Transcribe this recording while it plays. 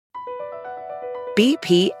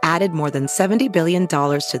BP added more than $70 billion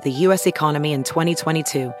to the U.S. economy in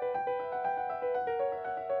 2022.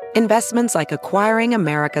 Investments like acquiring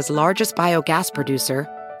America's largest biogas producer,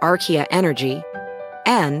 Archaea Energy,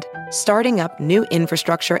 and starting up new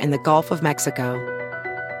infrastructure in the Gulf of Mexico.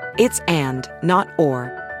 It's and, not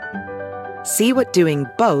or. See what doing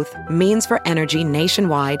both means for energy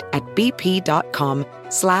nationwide at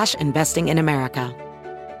bp.com/investing in America.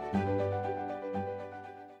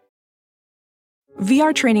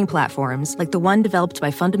 VR training platforms, like the one developed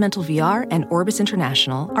by Fundamental VR and Orbis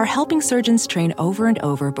International, are helping surgeons train over and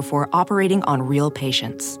over before operating on real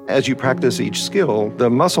patients. As you practice each skill, the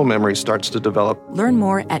muscle memory starts to develop. Learn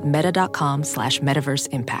more at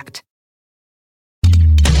meta.com/metaverseimpact.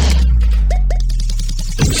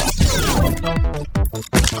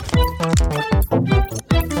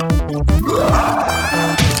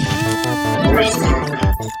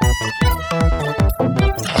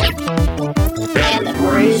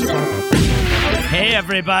 Hey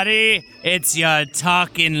everybody, it's your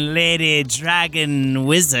talking lady dragon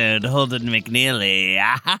wizard Holden McNeely.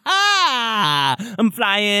 I'm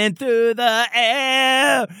flying through the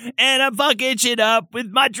air and I'm fucking shit up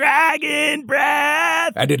with my dragon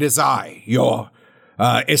breath. And it is I, your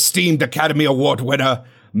esteemed Academy Award winner,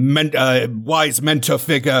 wise mentor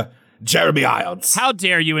figure, Jeremy Irons. How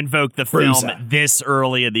dare you invoke the film this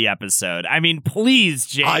early in the episode? I mean, please,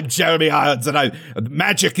 Jake. I'm Jeremy Irons, and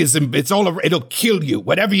magic it'll kill you.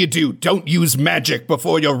 Whatever you do, don't use magic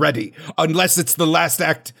before you're ready, unless it's the last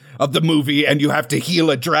act of the movie and you have to heal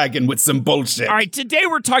a dragon with some bullshit. All right, today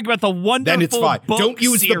we're talking about the wonderful Then it's fine. Don't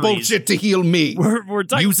use the bullshit to heal me.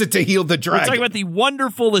 Use it to heal the dragon. We're talking about the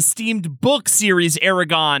wonderful, esteemed book series,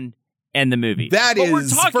 Eragon, and the movie. That but is, we're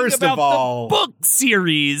talking first about of all, the book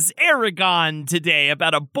series Eragon today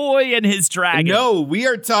about a boy and his dragon. No, we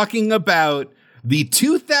are talking about the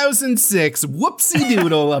 2006 whoopsie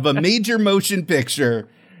doodle of a major motion picture,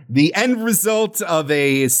 the end result of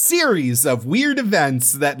a series of weird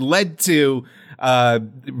events that led to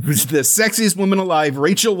the sexiest woman alive,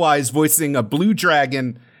 Rachel Weisz, voicing a blue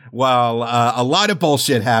dragon while a lot of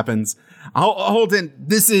bullshit happens. Holden,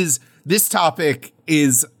 this topic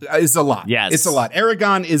is a lot. Yes. It's a lot.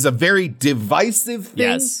 Eragon is a very divisive thing.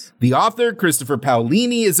 Yes. The author, Christopher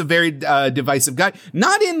Paolini, is a very divisive guy.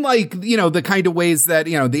 Not in the kind of ways that,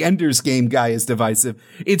 the Ender's Game guy is divisive.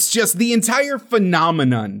 It's just the entire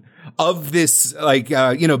phenomenon of this,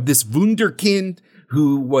 this wunderkind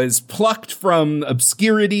who was plucked from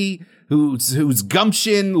obscurity, whose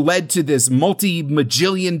gumption led to this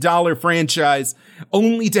multi-majillion-dollar franchise,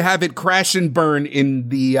 only to have it crash and burn in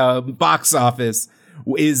the box office,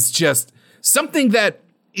 is just something that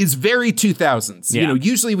is very 2000s. Yeah.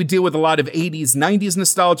 Usually we deal with a lot of 80s, 90s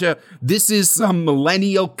nostalgia. This is some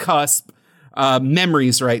millennial cusp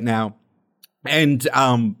memories right now. And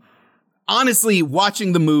honestly,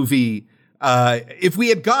 watching the movie, if we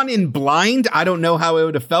had gone in blind, I don't know how I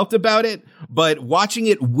would have felt about it. But watching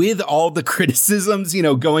it with all the criticisms,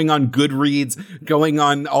 going on Goodreads, going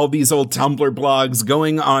on all these old Tumblr blogs,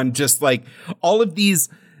 going on just like all of these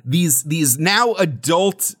now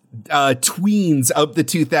adult tweens of the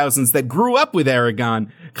 2000s that grew up with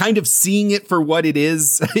Eragon, kind of seeing it for what it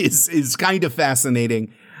is kind of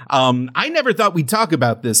fascinating. I never thought we'd talk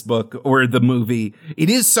about this book or the movie. It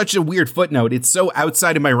is such a weird footnote. It's so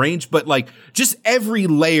outside of my range, but just every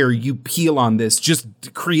layer you peel on this just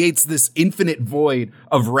creates this infinite void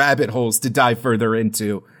of rabbit holes to dive further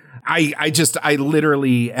into. I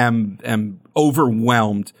literally am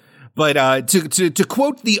overwhelmed. But to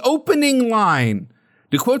quote the opening line,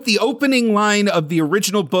 of the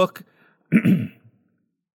original book,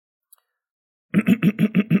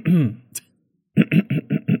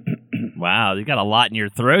 Wow, you got a lot in your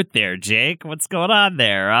throat there, Jake. What's going on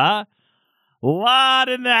there, huh? A lot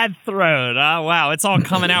in that throat, huh? Wow, it's all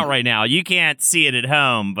coming out right now. You can't see it at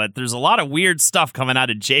home, but there's a lot of weird stuff coming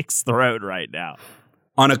out of Jake's throat right now.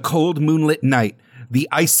 On a cold moonlit night, the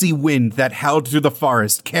icy wind that howled through the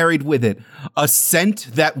forest carried with it a scent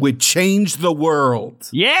that would change the world.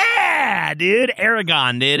 Yeah, dude.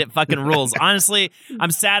 Eragon, dude. It fucking rules. Honestly,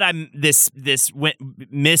 I'm sad this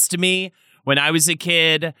missed me. When I was a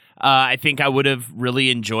kid, I think I would have really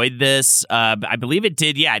enjoyed this. I believe it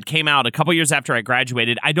did. Yeah, it came out a couple years after I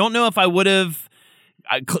graduated. I don't know if I would have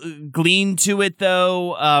gleaned to it,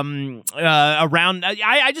 though, around...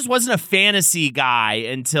 I just wasn't a fantasy guy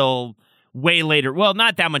until way later. Well,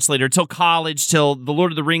 not that much later, till college, till the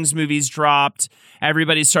Lord of the Rings movies dropped.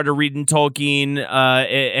 Everybody started reading Tolkien,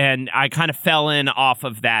 and I kind of fell in off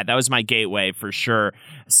of that. That was my gateway for sure.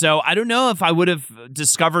 So I don't know if I would have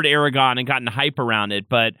discovered Eragon and gotten hype around it,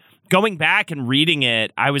 but going back and reading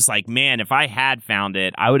it, I was like, man, if I had found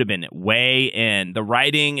it, I would have been way in. The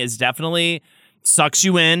writing is definitely sucks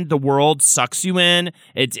you in. The world sucks you in.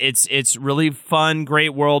 It's really fun,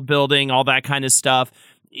 great world building, all that kind of stuff.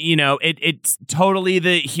 You know, it's totally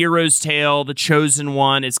the hero's tale, the chosen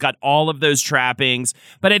one. It's got all of those trappings.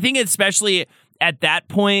 But I think especially at that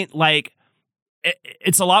point, like,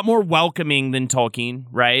 it's a lot more welcoming than Tolkien,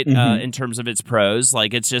 right? In terms of its prose.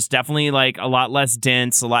 Like, it's just definitely like a lot less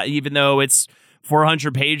dense, even though it's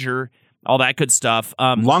 400 pager, all that good stuff.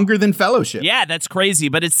 Longer than Fellowship. Yeah, that's crazy.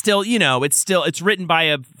 But it's still, it's written by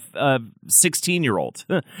a 16-year-old,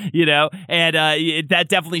 and that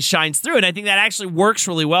definitely shines through. And I think that actually works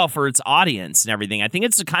really well for its audience and everything. I think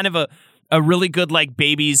it's a kind of a really good, like,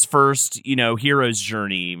 baby's first, hero's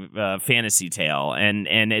journey fantasy tale, and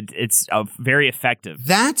it's very effective.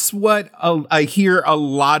 That's what I hear a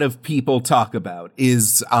lot of people talk about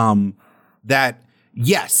is that,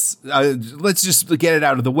 yes, let's just get it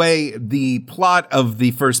out of the way. The plot of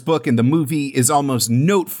the first book and the movie is almost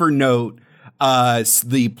note for note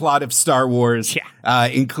the plot of Star Wars,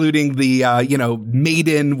 including the,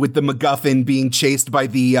 maiden with the MacGuffin being chased by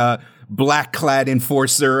the black-clad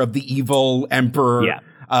enforcer of the evil emperor,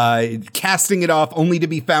 casting it off only to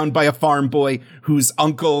be found by a farm boy whose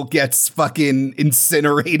uncle gets fucking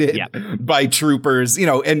incinerated by troopers,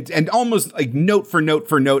 and almost like note for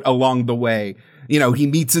note along the way. He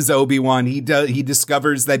meets his Obi-Wan. He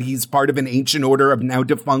discovers that he's part of an ancient order of now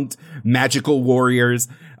defunct magical warriors.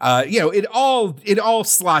 It all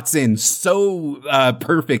slots in so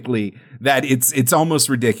perfectly that it's almost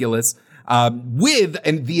ridiculous. With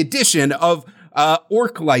the addition of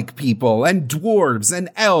orc-like people and dwarves and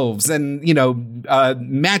elves and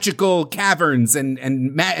magical caverns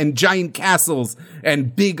and giant castles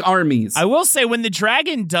and big armies. I will say, when the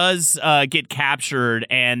dragon does get captured,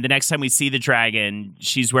 and the next time we see the dragon,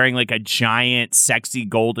 she's wearing like a giant, sexy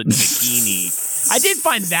golden bikini. I did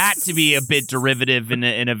find that to be a bit derivative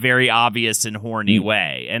in a very obvious and horny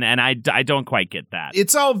way, and I don't quite get that.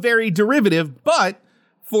 It's all very derivative, but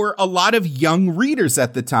for a lot of young readers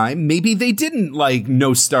at the time, maybe they didn't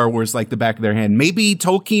know Star Wars like the back of their hand. Maybe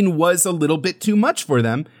Tolkien was a little bit too much for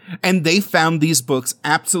them, and they found these books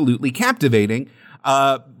absolutely captivating.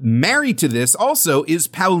 Married to this also is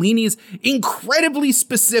Paolini's incredibly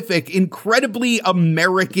specific, incredibly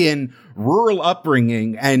American rural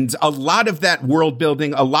upbringing, and a lot of that world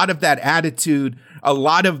building, a lot of that attitude, a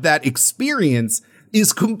lot of that experience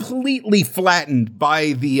is completely flattened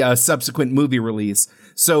by the subsequent movie release.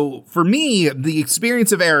 So for me, the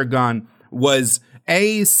experience of Eragon was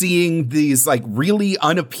seeing these really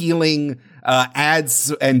unappealing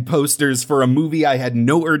ads and posters for a movie I had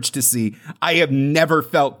no urge to see. I have never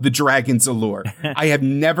felt the dragon's allure. I have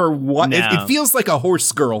never it feels like a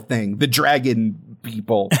horse girl thing. The dragon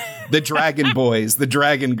people, the dragon boys, the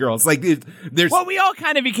dragon girls. Well, we all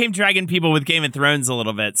kind of became dragon people with Game of Thrones a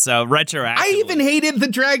little bit. So retroactively, I even hated the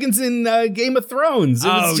dragons in Game of Thrones. It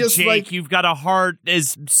was just Jake, you've got a heart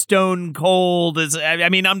as stone cold as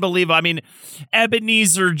unbelievable.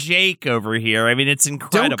 Ebenezer Jake over here. It's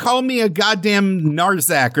incredible. Don't call me a goddamn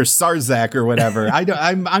Narzak or Sarzak or whatever.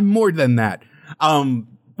 I'm more than that.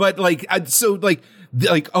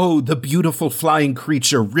 The beautiful flying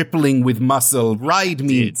creature rippling with muscle. Ride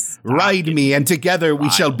me, and together we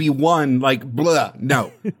shall be one.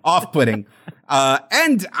 No, off-putting.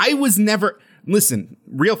 And I was never, listen,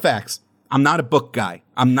 real facts. I'm not a book guy.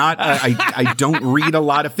 I'm not, I don't read a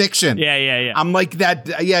lot of fiction. Yeah. I'm like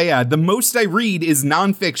that. Yeah. The most I read is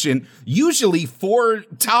nonfiction, usually for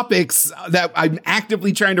topics that I'm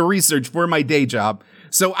actively trying to research for my day job.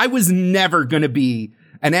 So I was never going to be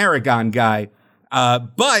an Eragon guy.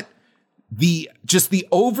 But the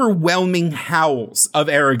overwhelming howls of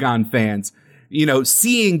Eragon fans,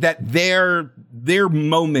 seeing that their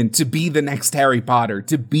moment to be the next Harry Potter,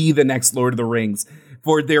 to be the next Lord of the Rings,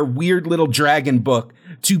 for their weird little dragon book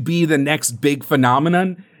to be the next big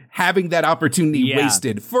phenomenon, having that opportunity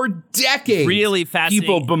wasted for decades. Really fascinating.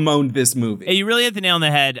 People bemoaned this movie. Hey, you really hit the nail on the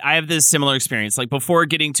head. I have this similar experience. Before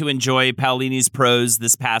getting to enjoy Paolini's prose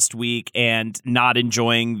this past week and not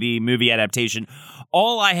enjoying the movie adaptation,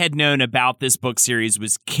 all I had known about this book series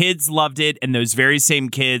was kids loved it, and those very same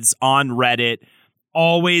kids on Reddit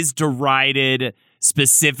always derided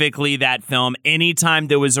specifically that film. Anytime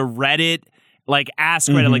there was a Reddit ask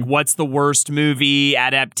Reddit, what's the worst movie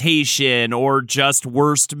adaptation or just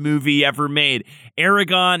worst movie ever made?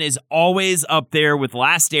 Eragon is always up there with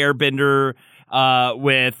Last Airbender,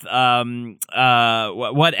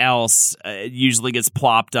 what else usually gets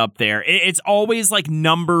plopped up there? It's always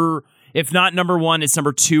If not number 1, it's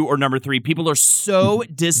number 2 or number 3. People are so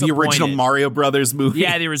disappointed. The original Mario Brothers movie.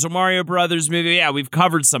 Yeah, the original Mario Brothers movie. Yeah, we've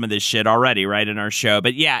covered some of this shit already, right, in our show.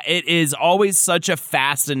 But yeah, it is always such a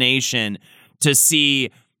fascination to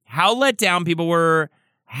see how let down people were,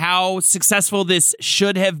 how successful this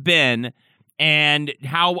should have been, and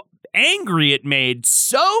how angry it made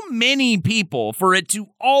so many people for it to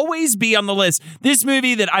always be on the list. This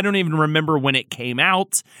movie that I don't even remember when it came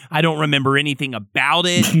out. I don't remember anything about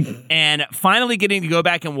it. And finally getting to go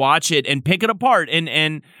back and watch it and pick it apart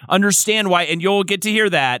and understand why. And you'll get to hear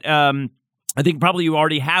that. I think probably you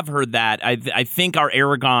already have heard that. I think our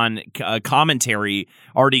Eragon commentary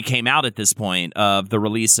already came out at this point of the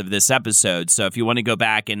release of this episode. So if you want to go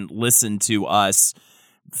back and listen to us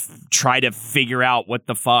try to figure out what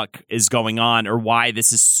the fuck is going on or why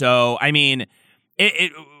this is so, I mean,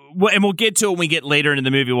 and we'll get to it when we get later into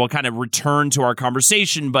the movie. We'll kind of return to our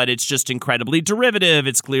conversation, but it's just incredibly derivative.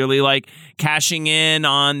 It's clearly like cashing in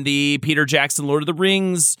on the Peter Jackson Lord of the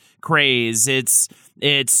Rings craze. It's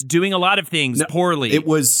doing a lot of things poorly. It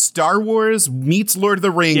was Star Wars meets Lord of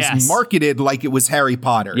the Rings marketed like it was Harry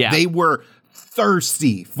Potter. Yeah. They were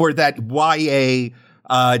thirsty for that YA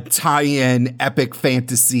tie-in epic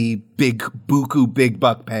fantasy big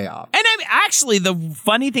buck payoff. And actually, the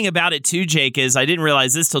funny thing about it too, Jake, is I didn't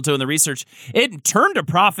realize this till doing the research. It turned a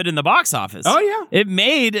profit in the box office. Oh yeah, it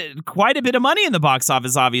made quite a bit of money in the box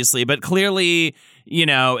office, obviously, but clearly, you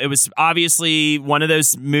know, it was obviously one of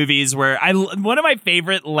those movies where one of my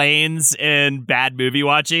favorite lanes in bad movie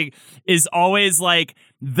watching is always like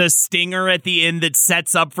the stinger at the end that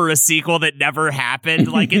sets up for a sequel that never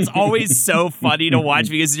happened. Like, it's always so funny to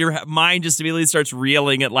watch because your mind just immediately starts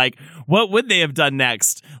reeling at, like, what would they have done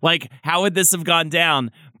next? Like, how would this have gone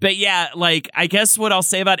down? But yeah, like, I guess what I'll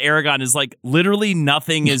say about Eragon is, like, literally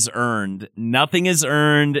nothing is earned. Nothing is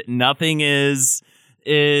earned. Nothing is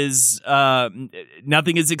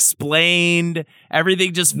explained.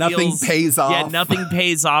 Everything just nothing pays off. Yeah, nothing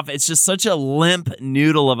pays off. It's just such a limp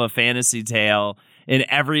noodle of a fantasy tale in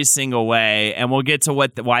every single way, and we'll get to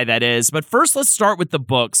why that is. But first, let's start with the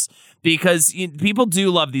books, because people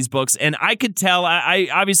do love these books, and I could tell. I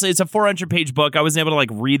obviously, it's a 400-page book. I wasn't able to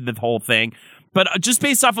like read the whole thing, but just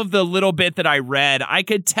based off of the little bit that I read, I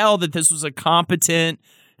could tell that this was a competent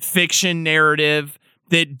fiction narrative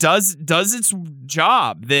that does its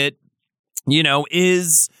job, that, you know,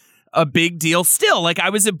 is a big deal still. Like, I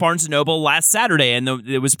was at Barnes & Noble last Saturday, and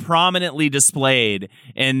it was prominently displayed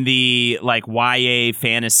in the, like, YA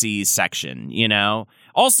fantasy section, you know?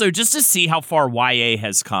 Also, just to see how far YA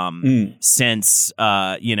has come since,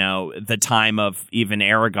 you know, the time of even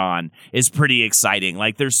Eragon is pretty exciting.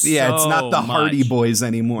 Like, there's so it's not the much. Hardy Boys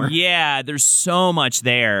anymore. Yeah, there's so much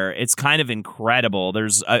there. It's kind of incredible.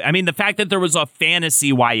 There's, I mean, the fact that there was a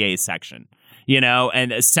fantasy YA section, you know,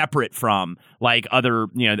 and separate from like other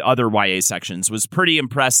YA sections was pretty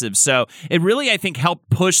impressive. So it really, I think,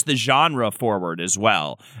 helped push the genre forward as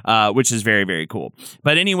well, which is very, very cool.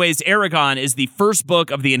 But anyways, Eragon is the first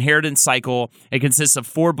book of the inheritance cycle. It consists of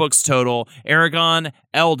 4 books total: Eragon,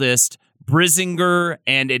 Eldest, Brisingar,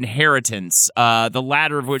 and Inheritance, the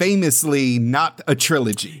latter of which... Famously not a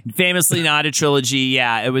trilogy. Famously not a trilogy,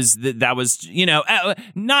 yeah. It was, that was, you know,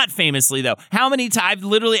 not famously, though. How many times,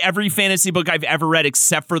 literally every fantasy book I've ever read,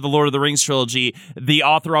 except for the Lord of the Rings trilogy, the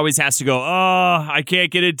author always has to go, oh, I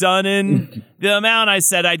can't get it done in the amount I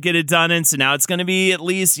said I'd get it done in, so now it's going to be at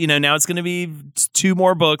least, you know, now it's going to be 2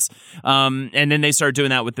 more books. And then they start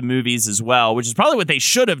doing that with the movies as well, which is probably what they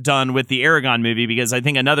should have done with the Eragon movie, because I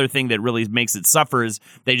think another thing that really makes it suffer is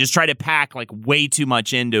they just try to pack like way too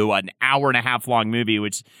much into an hour-and-a-half long movie,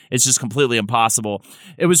 which is just completely impossible.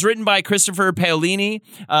 It was written by Christopher Paolini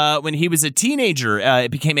when he was a teenager.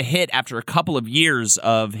 It became a hit after a couple of years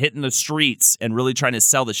of hitting the streets and really trying to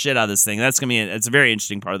sell the shit out of this thing. That's gonna be it's a very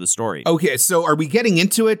interesting part of the story. Okay, so are we getting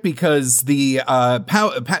into it? Because the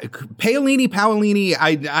Paolini,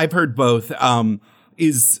 I've heard both,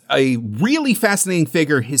 is a really fascinating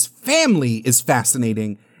figure. His family is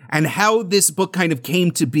fascinating. And how this book kind of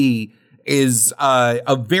came to be is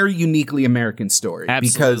a very uniquely American story.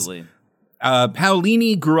 Absolutely. Because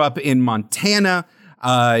Paolini grew up in Montana.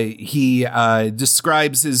 He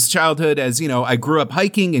describes his childhood as, you know, I grew up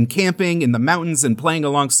hiking and camping in the mountains and playing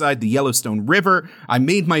alongside the Yellowstone River. I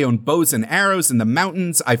made my own bows and arrows in the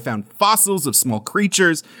mountains. I found fossils of small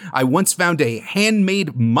creatures. I once found a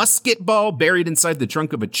handmade musket ball buried inside the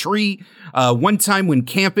trunk of a tree. One time when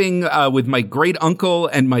camping with my great uncle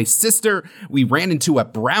and my sister, we ran into a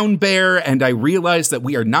brown bear, and I realized that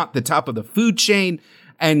we are not the top of the food chain.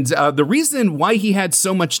 And the reason why he had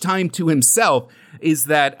so much time to himself is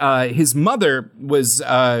that his mother was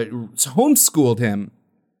homeschooled him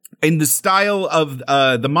in the style of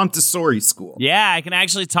the Montessori school. Yeah, I can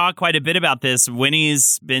actually talk quite a bit about this.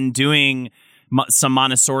 Winnie's been doing some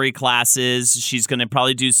Montessori classes. She's going to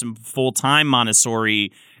probably do some full-time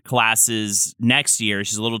Montessori classes next year.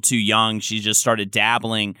 She's a little too young. She just started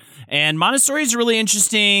dabbling. And Montessori is a really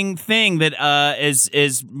interesting thing that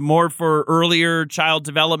is more for earlier child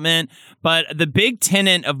development. But the big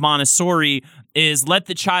tenet of Montessori is let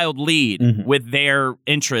the child lead with their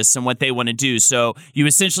interests and what they want to do. So you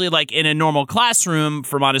essentially, like in a normal classroom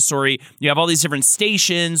for Montessori, you have all these different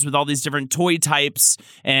stations with all these different toy types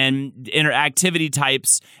and interactivity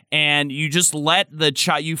types, and you just let the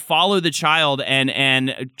child, you follow the child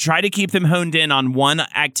and try to keep them honed in on one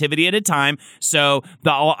activity at a time. So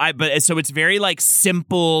so it's very like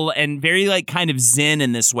simple and very like kind of zen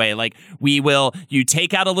in this way. Like you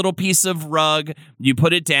take out a little piece of rug, you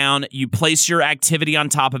put it down, you place your activity on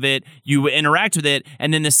top of it, you interact with it,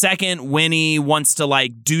 and then the second Winnie wants to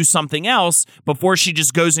like do something else, before she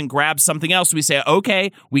just goes and grabs something else, we say,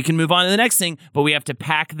 okay, we can move on to the next thing, but we have to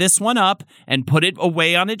pack this one up and put it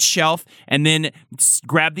away on its shelf, and then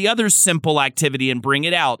grab the other simple activity and bring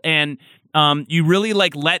it out. And you really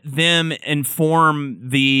like let them inform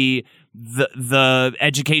the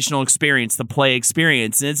educational experience, the play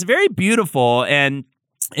experience, and it's very beautiful, and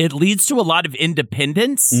it leads to a lot of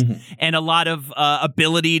independence and a lot of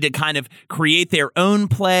ability to kind of create their own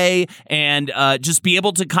play and just be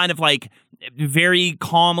able to kind of like very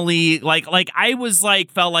calmly, like I was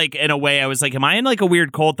like, felt like in a way I was like, am I in like a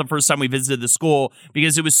weird cult the first time we visited the school?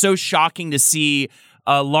 Because it was so shocking to see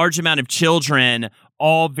a large amount of children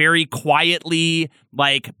all very quietly,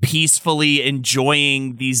 like peacefully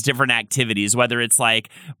enjoying these different activities, whether it's like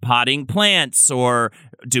potting plants or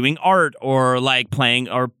doing art or like playing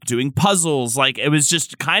or doing puzzles. Like it was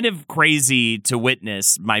just kind of crazy to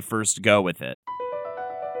witness my first go with it.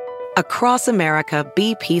 Across America,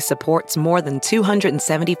 BP supports more than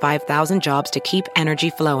 275,000 jobs to keep energy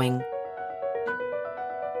flowing.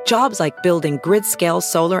 Jobs like building grid-scale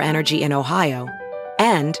solar energy in Ohio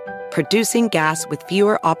and producing gas with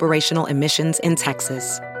fewer operational emissions in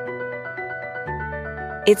Texas.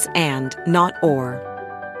 It's and, not or.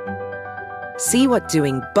 See what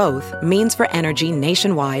doing both means for energy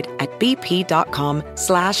nationwide at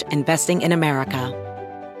bp.com/investing in America.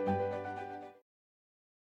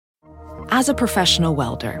 As a professional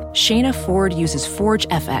welder, Shayna Ford uses Forge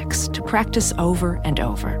FX to practice over and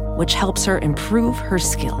over, which helps her improve her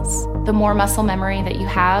skills. The more muscle memory that you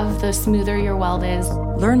have, the smoother your weld is.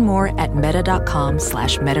 Learn more at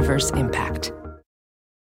meta.com/metaverse impact.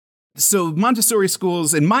 So Montessori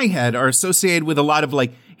schools in my head are associated with a lot of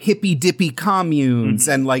like hippy dippy communes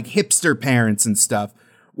and like hipster parents and stuff.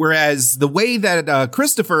 Whereas the way that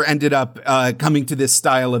Christopher ended up coming to this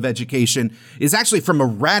style of education is actually from a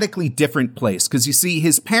radically different place. Because you see,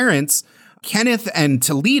 his parents, Kenneth and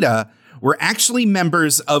Talita, were actually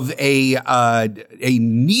members of a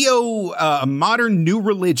modern new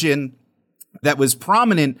religion that was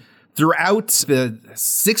prominent throughout the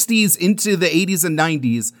 60s into the 80s and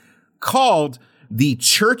 90s, called the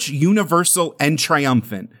Church Universal and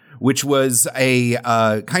Triumphant, which was a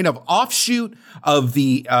kind of offshoot of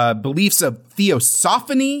the beliefs of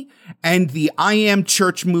Theosophany and the I Am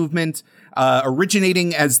Church movement,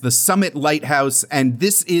 originating as the Summit Lighthouse. And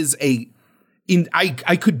this is I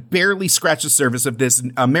could barely scratch the surface of this.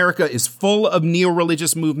 America is full of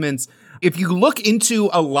neo-religious movements. If you look into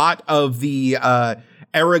a lot of the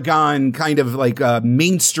Eragon kind of like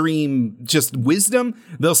mainstream just wisdom,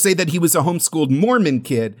 they'll say that he was a homeschooled Mormon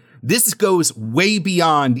kid. This goes way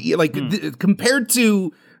beyond, like compared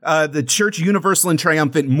to the Church Universal and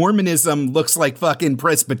Triumphant, Mormonism looks like fucking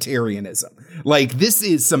Presbyterianism. Like this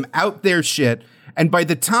is some out there shit. And by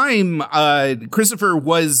the time Christopher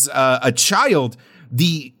was a child,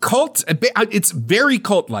 the cult, it's very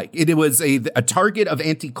cult-like. It was a target of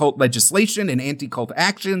anti-cult legislation and anti-cult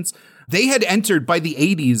actions. They had entered by the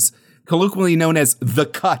 80s, colloquially known as the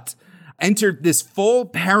cut, entered this full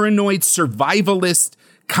paranoid survivalist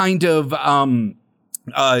kind of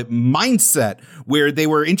mindset where they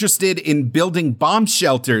were interested in building bomb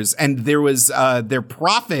shelters. And there was their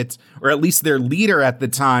prophet, or at least their leader at the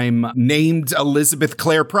time, named Elizabeth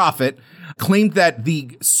Clare Prophet, claimed that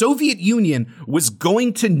the Soviet Union was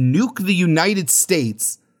going to nuke the United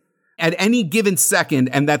States at any given second,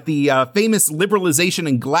 and that the famous liberalization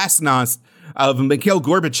and glasnost of Mikhail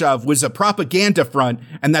Gorbachev was a propaganda front,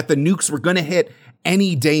 and that the nukes were going to hit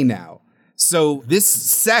any day now. So this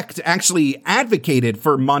sect actually advocated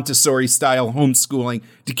for Montessori-style homeschooling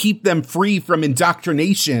to keep them free from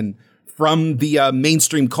indoctrination from the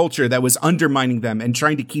mainstream culture that was undermining them and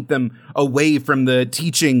trying to keep them away from the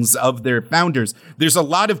teachings of their founders. There's a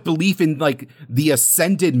lot of belief in like the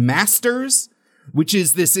ascended masters, which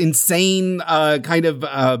is this insane kind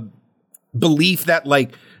of belief that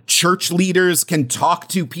like church leaders can talk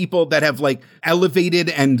to people that have like elevated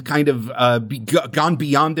and kind of gone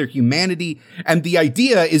beyond their humanity. And the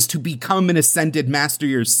idea is to become an ascended master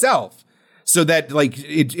yourself. So that like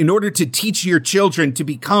in order to teach your children to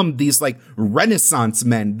become these like Renaissance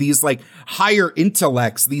men, these like higher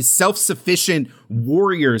intellects, these self-sufficient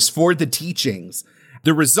warriors for the teachings.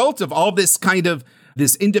 The result of all this kind of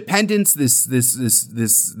this independence, this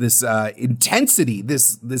intensity,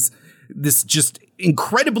 this just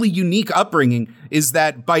incredibly unique upbringing is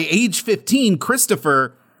that by age 15,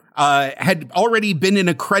 Christopher had already been an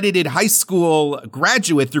accredited high school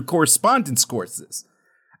graduate through correspondence courses.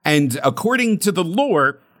 And according to the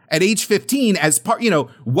lore, at age 15, as part,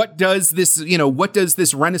 what does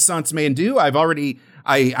this Renaissance man do?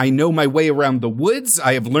 I know my way around the woods.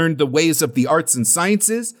 I have learned the ways of the arts and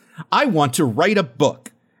sciences. I want to write a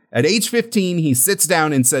book. At age 15, he sits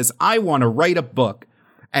down and says, I want to write a book.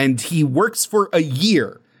 And he works for a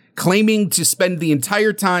year, claiming to spend the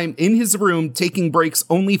entire time in his room, taking breaks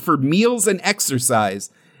only for meals and exercise.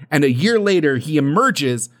 And a year later, he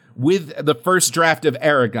emerges with the first draft of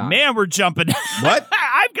Eragon. Man, we're jumping. What?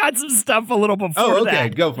 I've got some stuff a little before that. Oh, okay.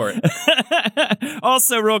 That. Go for it.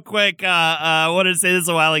 Also, real quick, I wanted to say this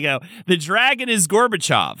a while ago. The dragon is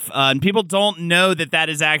Gorbachev, and people don't know that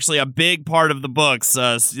is actually a big part of the books.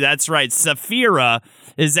 That's right. Saphira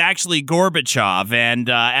is actually Gorbachev, and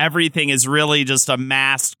everything is really just a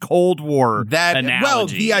masked Cold War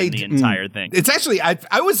analogy in the entire thing. It's actually,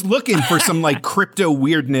 I was looking for some like crypto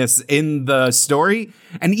weirdness in the story,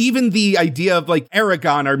 and even the idea of like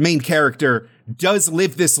Eragon, our main character, does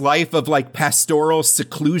live this life of like pastoral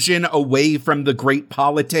seclusion away from the great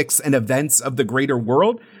politics and events of the greater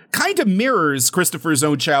world. Kind of mirrors Christopher's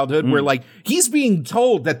own childhood, where like he's being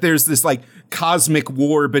told that there's this like cosmic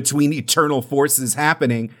war between eternal forces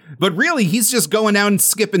happening, but really he's just going out and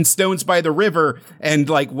skipping stones by the river and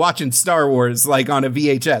like watching Star Wars like on a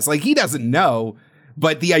VHS. Like he doesn't know,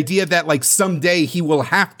 but the idea that like someday he will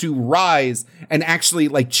have to rise and actually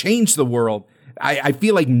like change the world, I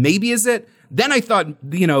feel like maybe is it. Then I thought,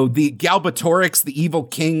 the Galbatorix, the evil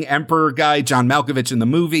king emperor guy, John Malkovich in the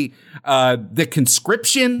movie, the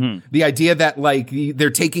conscription, the idea that like they're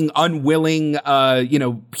taking unwilling,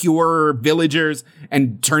 pure villagers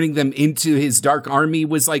and turning them into his dark army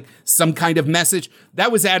was like some kind of message that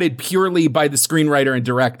was added purely by the screenwriter and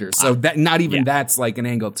director. So that not even that's like an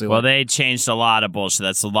angle to it. Well, they changed a lot of bullshit.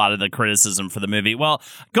 That's a lot of the criticism for the movie. Well,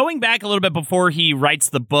 going back a little bit before he writes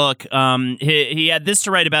the book, he had this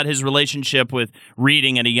to write about his relationship with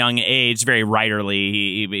reading at a young age, very writerly.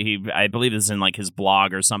 He I believe this is in like his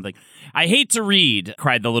blog or something. I hate to read,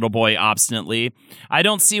 cried the little boy obstinately. I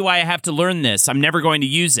don't see why I have to learn this. I'm never going to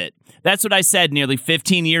use it. That's what I said nearly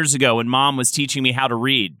 15 years ago when Mom was teaching me how to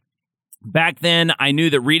read. Back then, I knew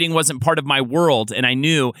that reading wasn't part of my world, and I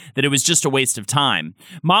knew that it was just a waste of time.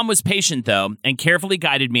 Mom was patient, though, and carefully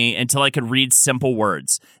guided me until I could read simple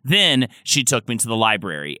words. Then she took me to the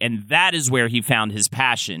library, and that is where he found his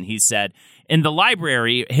passion, he said. In the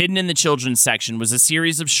library, hidden in the children's section, was a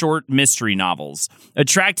series of short mystery novels.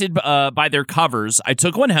 Attracted by their covers, I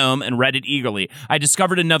took one home and read it eagerly. I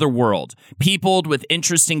discovered another world, peopled with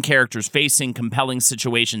interesting characters facing compelling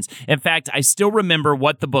situations. In fact, I still remember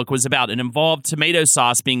what the book was about. It involved tomato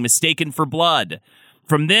sauce being mistaken for blood.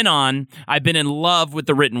 From then on, I've been in love with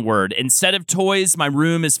the written word. Instead of toys, my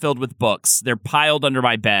room is filled with books. They're piled under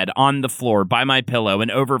my bed, on the floor, by my pillow,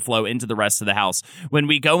 and overflow into the rest of the house. When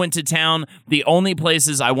we go into town, the only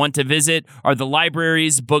places I want to visit are the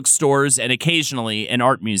libraries, bookstores, and occasionally an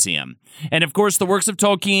art museum. And of course, the works of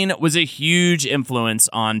Tolkien was a huge influence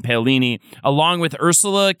on Paolini, along with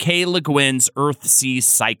Ursula K. Le Guin's Earth-Sea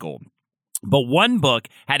Cycle. But one book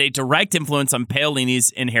had a direct influence on Paolini's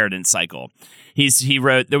Inheritance Cycle. He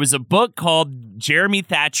wrote, there was a book called Jeremy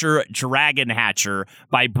Thatcher, Dragon Hatcher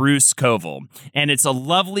by Bruce Covell. And it's a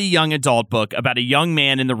lovely young adult book about a young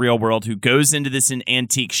man in the real world who goes into this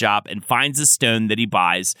antique shop and finds a stone that he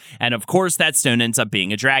buys. And of course, that stone ends up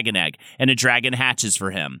being a dragon egg, and a dragon hatches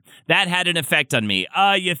for him. That had an effect on me.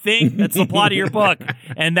 You think? That's the plot of your book.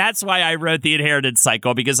 And that's why I wrote The Inheritance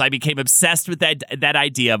Cycle, because I became obsessed with that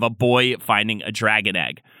idea of a boy finding a dragon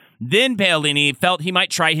egg. Then Paolini felt he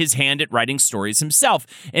might try his hand at writing stories himself.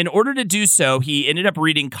 In order to do so, he ended up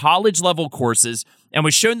reading college-level courses and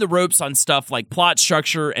was shown the ropes on stuff like plot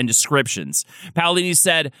structure and descriptions. Paolini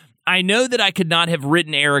said, I know that I could not have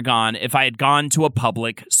written Eragon if I had gone to a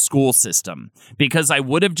public school system, because I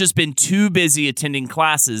would have just been too busy attending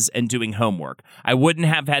classes and doing homework. I wouldn't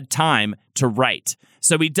have had time to write.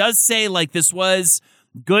 So he does say, like, this was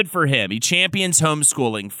good for him. He champions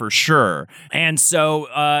homeschooling for sure. And so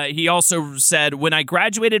he also said, when I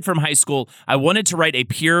graduated from high school, I wanted to write a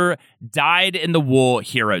pure, dyed-in-the-wool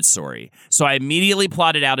hero story. So I immediately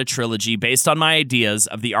plotted out a trilogy based on my ideas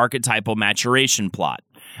of the archetypal maturation plot.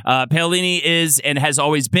 Paolini is and has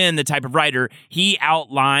always been the type of writer. He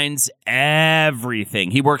outlines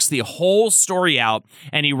everything. He works the whole story out,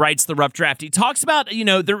 and he writes the rough draft. He talks about,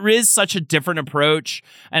 there is such a different approach,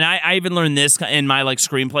 and I even learned this in my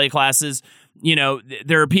screenplay classes.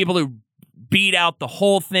 There are people who beat out the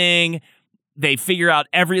whole thing. They figure out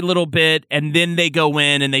every little bit, and then they go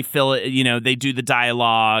in and they fill it, they do the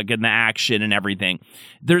dialogue and the action and everything.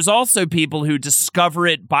 There's also people who discover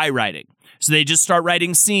it by writing. So they just start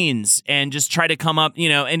writing scenes and just try to come up,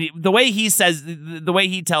 and the way he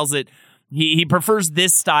tells it, he prefers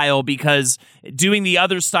this style because doing the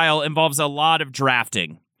other style involves a lot of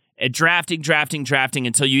drafting. Drafting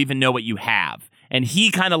until you even know what you have. And he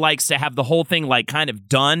kind of likes to have the whole thing kind of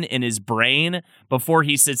done in his brain before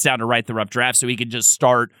he sits down to write the rough draft, so he can just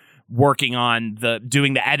start working on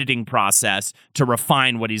doing the editing process to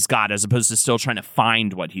refine what he's got, as opposed to still trying to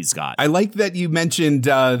find what he's got. I like that you mentioned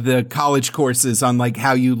the college courses on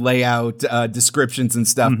how you lay out descriptions and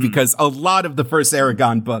stuff, because a lot of the first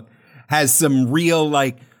Eragon book has some real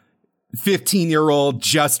 15-year-old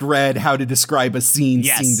just read how to describe a scene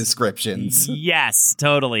descriptions. Yes,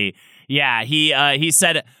 totally. Yeah, he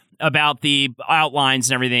said about the outlines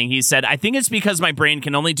and everything, he said, I think it's because my brain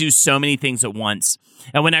can only do so many things at once.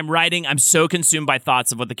 And when I'm writing, I'm so consumed by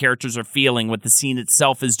thoughts of what the characters are feeling, what the scene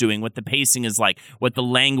itself is doing, what the pacing is like, what the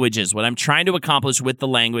language is, what I'm trying to accomplish with the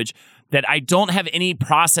language, that I don't have any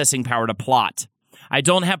processing power to plot. I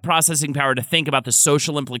don't have processing power to think about the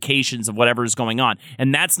social implications of whatever is going on.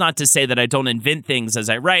 And that's not to say that I don't invent things as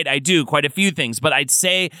I write. I do quite a few things, but I'd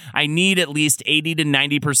say I need at least 80 to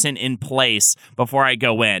 90% in place before I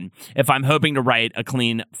go in, if I'm hoping to write a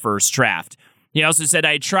clean first draft. He also said,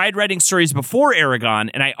 I tried writing stories before Eragon,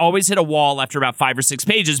 and I always hit a wall after about 5 or 6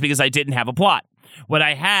 pages because I didn't have a plot. What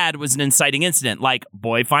I had was an inciting incident, like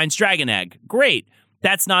boy finds dragon egg. Great.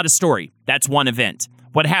 That's not a story. That's one event.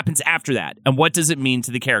 What happens after that? And what does it mean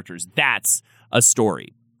to the characters? That's a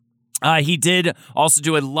story. He did also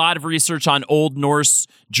do a lot of research on Old Norse,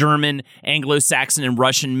 German, Anglo-Saxon, and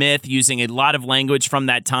Russian myth, using a lot of language from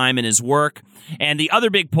that time in his work. And the other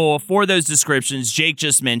big pull for those descriptions Jake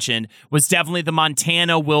just mentioned was definitely the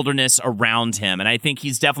Montana wilderness around him. And I think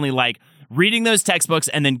he's definitely reading those textbooks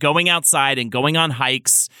and then going outside and going on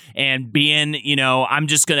hikes and being, I'm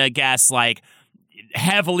just going to guess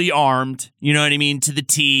heavily armed, you know what I mean, to the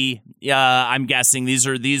T. I'm guessing these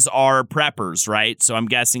are preppers, right? So I'm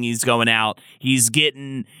guessing he's going out, he's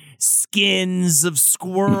getting skins of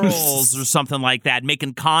squirrels or something like that,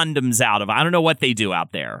 making condoms out of. I don't know what they do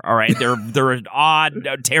out there. All right, they're odd,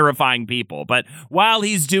 terrifying people. But while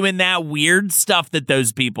he's doing that weird stuff that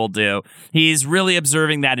those people do, he's really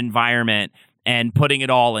observing that environment and putting it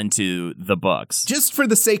all into the books. Just for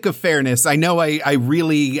the sake of fairness, I know I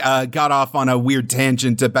really got off on a weird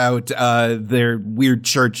tangent about their weird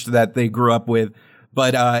church that they grew up with.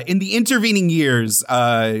 But in the intervening years,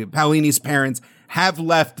 Paolini's parents have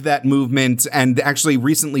left that movement and actually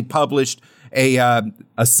recently published a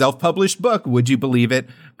self-published book, would you believe it,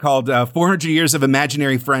 called 400 Years of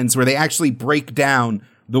Imaginary Friends, where they actually break down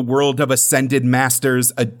the world of ascended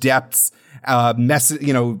masters, adepts,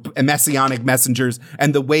 messianic messengers,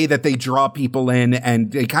 and the way that they draw people in,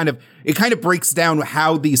 and it kind of breaks down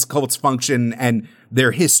how these cults function and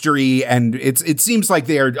their history, and it seems like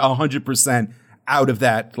they are 100% out of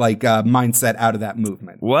that mindset, out of that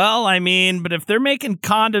movement. Well, I mean, but if they're making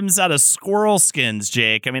condoms out of squirrel skins,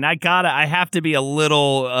 Jake, I mean, I have to be a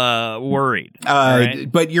little worried.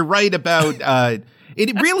 Right? But you're right about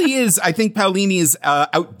it really is, I think, Paolini's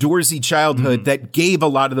outdoorsy childhood that gave a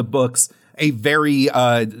lot of the books a very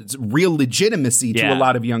real legitimacy to a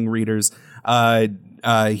lot of young readers.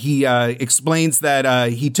 He explains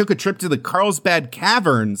that he took a trip to the Carlsbad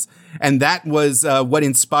Caverns, and that was what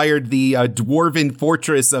inspired the dwarven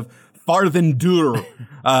fortress of Farthendur,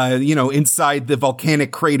 inside the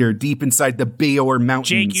volcanic crater, deep inside the Beor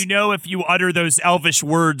Mountains. Jake, if you utter those elvish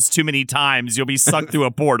words too many times, you'll be sucked through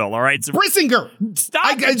a portal, all right? So Brissinger! Stop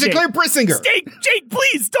I declare Brissinger! Jake,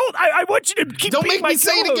 please, don't. I want you to keep Don't make me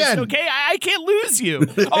say it again! Okay? I can't lose you.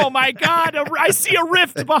 Oh, my God. I see a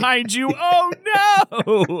rift behind you. Oh,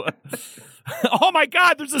 no. Oh, my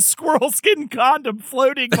God. There's a squirrel skin condom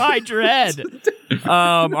floating behind your head.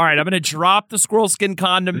 All right, I'm going to drop the squirrel skin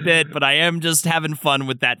condom bit, but I am just having fun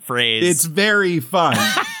with that phrase. It's very fun.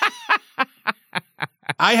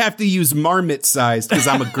 I have to use marmot sized because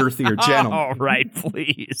I'm a girthier gentleman. All right,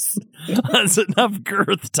 please. That's enough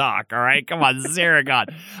girth talk. All right, come on, this is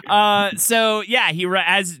Eragon. So yeah,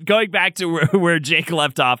 as going back to where Jake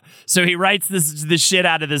left off. So he writes the shit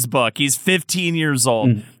out of this book. He's 15 years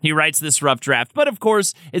old. He writes this rough draft, but of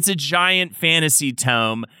course, it's a giant fantasy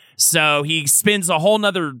tome. So he spends a whole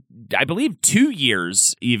nother, I believe, 2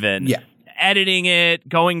 years even editing it,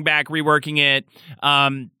 going back, reworking it.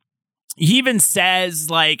 He even says,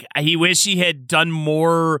 like, he wish he had done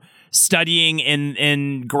more studying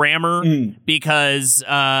in grammar because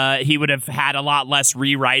he would have had a lot less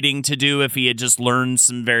rewriting to do if he had just learned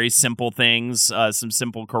some very simple things, some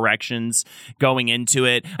simple corrections going into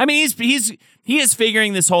it. I mean, he is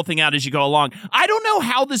figuring this whole thing out as you go along. I don't know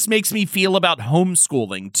how this makes me feel about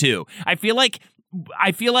homeschooling, too. I feel like,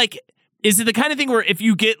 is it the kind of thing where if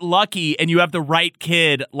you get lucky and you have the right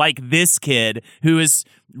kid, like this kid, who is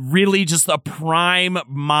really just a prime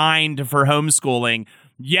mind for homeschooling,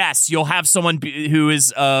 yes, you'll have someone who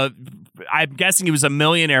is, I'm guessing he was a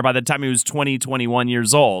millionaire by the time he was 21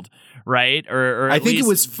 years old, right? Or I think it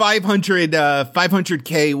was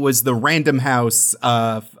 500K was the Random House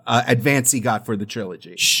advance he got for the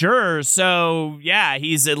trilogy. Sure. So, yeah,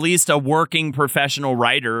 he's at least a working professional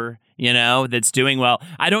writer, that's doing well.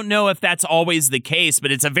 I don't know if that's always the case,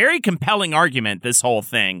 but it's a very compelling argument, this whole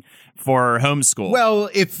thing, for homeschool. Well,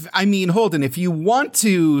 Holden, if you want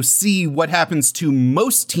to see what happens to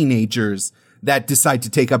most teenagers that decide to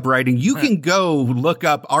take up writing, you can go look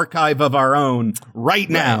up Archive of Our Own right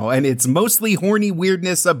now, and it's mostly horny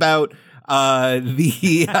weirdness about about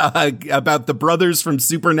the brothers from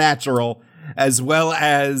Supernatural, as well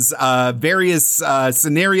as various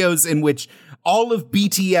scenarios in which all of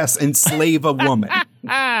BTS enslave a woman.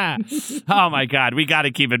 Oh my God, we got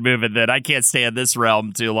to keep it moving then. I can't stay in this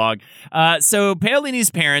realm too long. So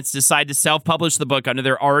Paolini's parents decide to self-publish the book under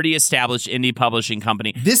their already established indie publishing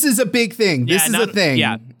company. This is a big thing. This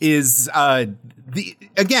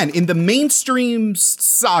again, in the mainstream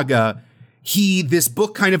saga, this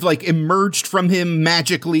book kind of like emerged from him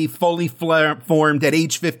magically, fully formed at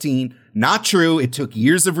age 15. Not true. It took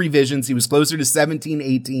years of revisions. He was closer to 17,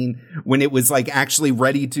 18 when it was like actually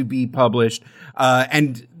ready to be published.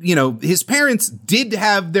 And his parents did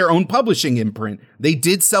have their own publishing imprint. They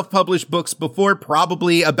did self-publish books before,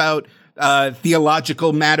 probably about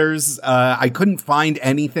theological matters. I couldn't find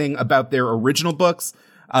anything about their original books.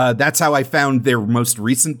 That's how I found their most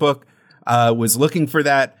recent book, was looking for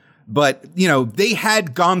that. But, they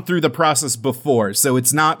had gone through the process before. So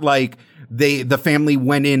it's not like the family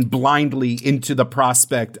went in blindly into the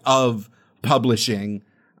prospect of publishing.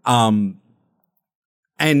 Are you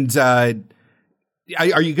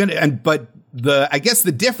going to, but I guess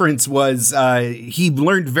the difference was, he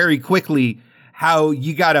learned very quickly how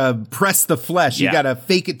you got to press the flesh. You got to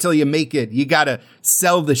fake it till you make it. You got to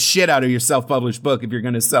sell the shit out of your self-published book if you're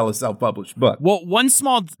going to sell a self-published book. Well, one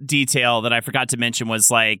small detail that I forgot to mention was,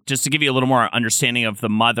 like, just to give you a little more understanding of the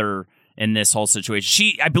mother in this whole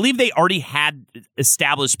situation. I believe they already had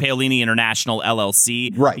established Paolini International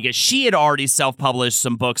LLC, right? Because she had already self-published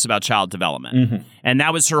some books about child development, and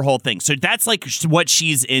that was her whole thing. So that's like what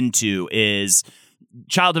she's into is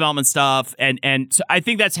child development stuff, and so I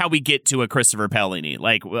think that's how we get to a Christopher Paolini.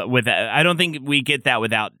 Like I don't think we get that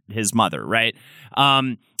without his mother, right?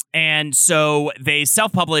 And so they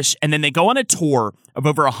self-publish, and then they go on a tour of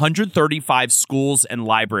over 135 schools and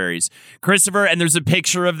libraries. Christopher, and there's a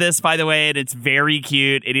picture of this, by the way, and it's very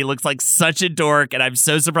cute, and he looks like such a dork, and I'm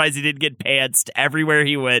so surprised he didn't get pantsed everywhere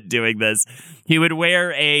he went doing this. He would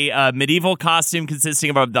wear a medieval costume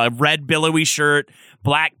consisting of a red billowy shirt,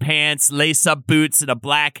 black pants, lace-up boots, and a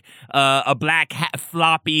black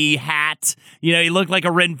floppy hat. He looked like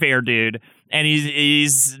a Ren Fair dude, and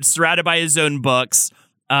he's surrounded by his own books.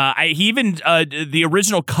 The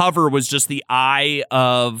original cover was just the eye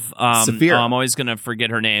of Saphira. I'm always going to forget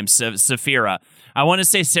her name. Saphira. I want to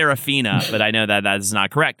say Serafina, but I know that is not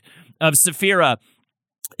correct. Of Saphira.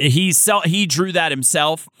 He drew that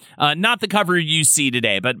himself, not the cover you see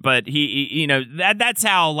today, but he that's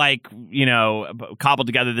how cobbled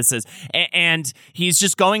together this is, and he's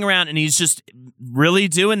just going around and he's just really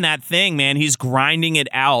doing that thing, man. He's grinding it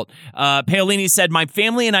out. Paolini said, "My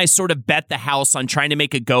family and I sort of bet the house on trying to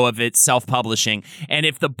make a go of it self-publishing, and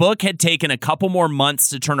if the book had taken a couple more months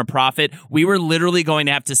to turn a profit, we were literally going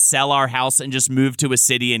to have to sell our house and just move to a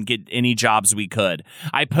city and get any jobs we could.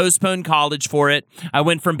 I postponed college for it. I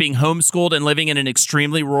went from being homeschooled and living in an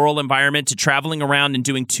extremely rural environment to traveling around and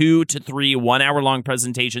doing 2 to 3 1-hour-long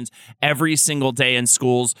presentations every single day in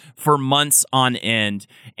schools for months on end.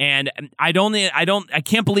 And I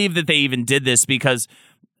can't believe that they even did this, because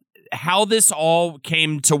how this all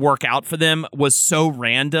came to work out for them was so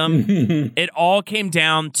random. It all came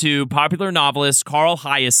down to popular novelist Carl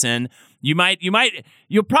Hiaasen.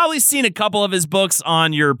 You'll probably seen a couple of his books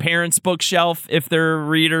on your parents' bookshelf if they're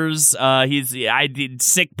readers. I did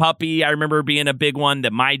Sick Puppy. I remember being a big one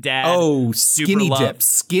that my dad. Oh, super Skinny loved. Dip.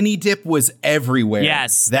 Skinny Dip was everywhere.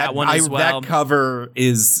 Yes, that one as well. That cover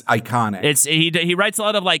is iconic. He writes a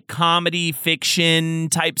lot of like comedy fiction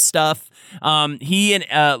type stuff. He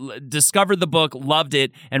discovered the book, loved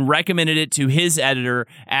it, and recommended it to his editor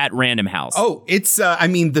at Random House. Oh, it's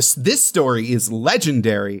this story is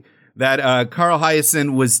legendary. That Carl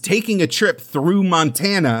Hiaasen was taking a trip through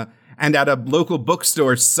Montana and at a local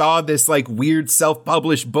bookstore saw this like weird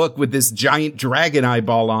self-published book with this giant dragon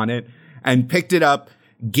eyeball on it and picked it up,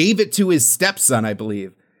 gave it to his stepson, I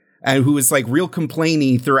believe, and who was like real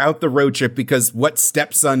complainy throughout the road trip, because what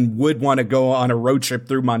stepson would want to go on a road trip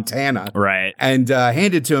through Montana? Right. And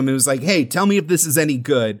handed to him and was like, hey, tell me if this is any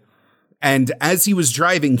good. And as he was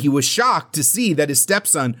driving, he was shocked to see that his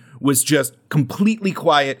stepson was just completely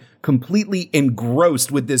quiet, completely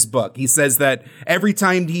engrossed with this book. He says that every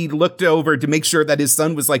time he looked over to make sure that his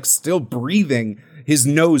son was like still breathing, his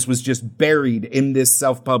nose was just buried in this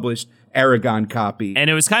self-published Eragon copy. And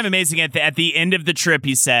it was kind of amazing. At the end of the trip,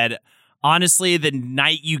 he said, honestly, the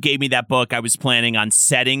night you gave me that book, I was planning on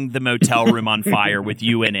setting the motel room on fire with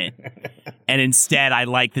you in it. And instead, I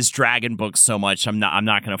like this dragon book so much, I'm not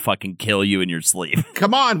going to fucking kill you in your sleep.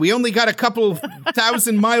 Come on, we only got a couple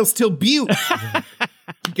 1,000 miles till Butte.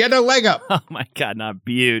 Get a leg up. Oh my God, not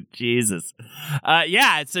Butte. Jesus.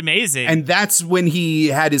 Yeah, it's amazing. And that's when he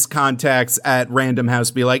had his contacts at Random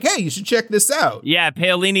House be like, hey, you should check this out. Yeah,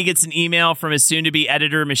 Paolini gets an email from his soon-to-be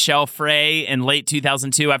editor, Michelle Frey, in late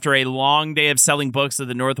 2002 after a long day of selling books at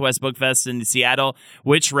the Northwest Book Fest in Seattle,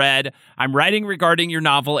 which read, I'm writing regarding your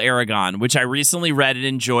novel, Eragon, which I recently read and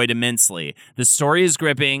enjoyed immensely. The story is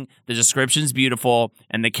gripping, the description's beautiful,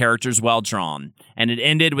 and the characters well drawn. And it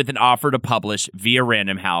ended with an offer to publish via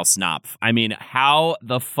Random House Knopf. I mean, how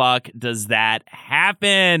the fuck does that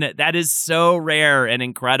happen? That is so rare and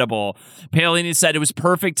incredible. Paolini said it was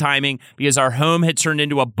perfect timing because our home had turned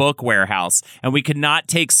into a book warehouse, and we could not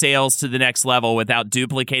take sales to the next level without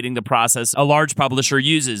duplicating the process a large publisher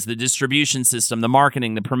uses, the distribution system, the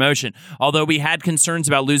marketing, the promotion. Although we had concerns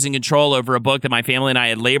about losing control over a book that my family and I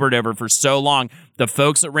had labored over for so long, the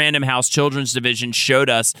folks at Random House Children's Division showed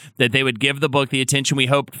us that they would give the book the attention we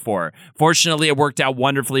hoped for. Fortunately, it worked out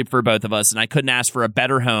wonderfully for both of us, and I couldn't ask for a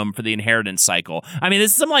better home for the inheritance cycle. I mean,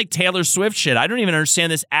 this is some like Taylor Swift shit. I don't even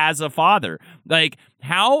understand this as a father. Like,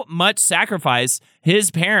 how much sacrifice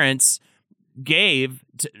his parents gave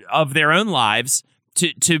of their own lives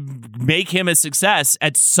to make him a success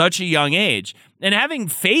at such a young age, and having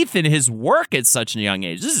faith in his work at such a young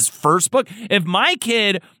age. This is his first book. If my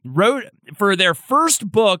kid wrote the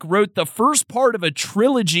first part of a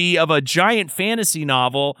trilogy of a giant fantasy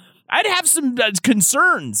novel, I'd have some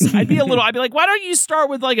concerns. I'd be like, why don't you start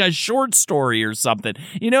with like a short story or something?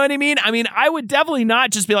 You know what I mean? I mean, I would definitely not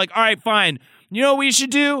just be like, all right, fine. You know what we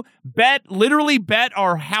should do? Literally bet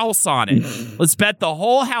our house on it. Let's bet the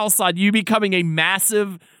whole house on you becoming a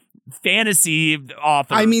massive fantasy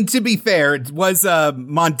author. I mean, to be fair, it was a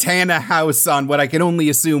Montana house on what I can only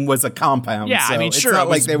assum was a compound. Yeah, so I mean, it's sure, not it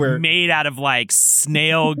like was they were made out of like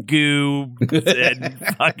snail goo and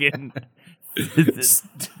fucking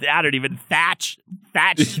I don't even thatch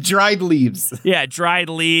dried leaves. Yeah, dried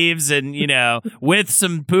leaves, and with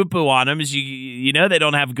some poo-poo on them. You know they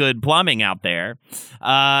don't have good plumbing out there.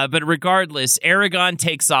 But regardless, Eragon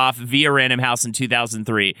takes off via Random House in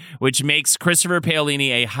 2003, which makes Christopher Paolini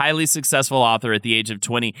a highly successful author at the age of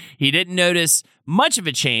 20. He didn't notice much of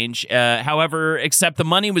a change, however, except the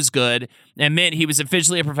money was good and meant he was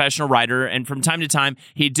officially a professional writer, and from time to time,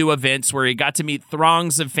 he'd do events where he got to meet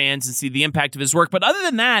throngs of fans and see the impact of his work. But other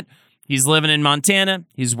than that, he's living in Montana,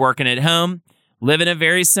 he's working at home, living a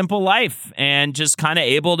very simple life, and just kind of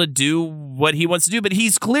able to do what he wants to do. But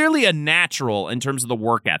he's clearly a natural in terms of the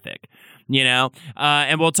work ethic.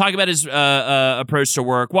 And we'll talk about his approach to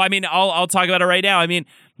work. Well, I mean, I'll talk about it right now. I mean,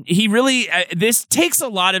 he really, this takes a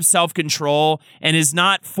lot of self-control and is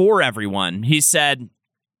not for everyone. He said,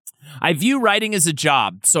 I view writing as a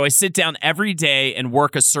job, so I sit down every day and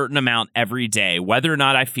work a certain amount every day, whether or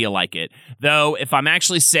not I feel like it. Though, if I'm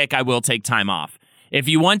actually sick, I will take time off. If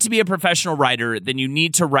you want to be a professional writer, then you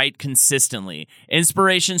need to write consistently.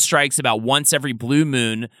 Inspiration strikes about once every blue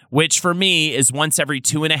moon, which for me is once every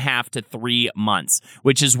 2.5 to 3 months,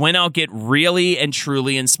 which is when I'll get really and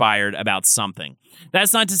truly inspired about something.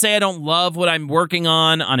 That's not to say I don't love what I'm working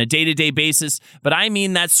on a day-to-day basis, but I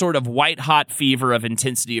mean that sort of white-hot fever of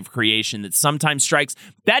intensity of creation that sometimes strikes.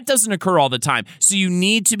 That doesn't occur all the time, so you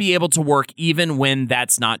need to be able to work even when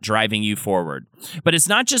that's not driving you forward. But it's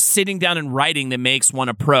not just sitting down and writing that makes one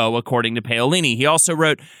a pro, according to Paolini. He also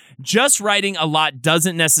wrote, just writing a lot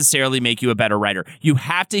doesn't necessarily make you a better writer. You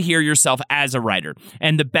have to hear yourself as a writer.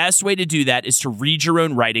 And the best way to do that is to read your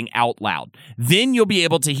own writing out loud. Then you'll be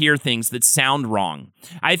able to hear things that sound wrong.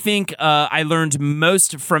 I think I learned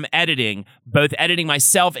most from editing, both editing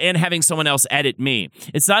myself and having someone else edit me.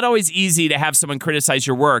 It's not always easy to have someone criticize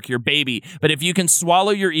your work, your baby, but if you can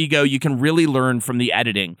swallow your ego, you can really learn from the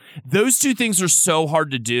editing. Those two things are so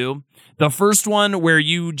hard to do. The first one, where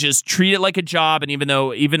you just treat it like a job, and even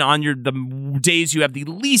on the days you have the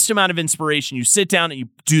least amount of inspiration, you sit down and you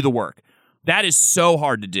do the work. That is so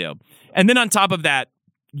hard to do. And then on top of that,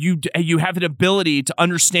 you have an ability to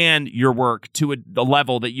understand your work to a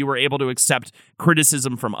level that you were able to accept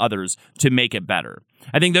criticism from others to make it better.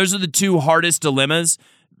 I think those are the two hardest dilemmas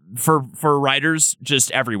for writers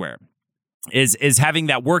just everywhere. Is having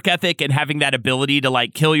that work ethic and having that ability to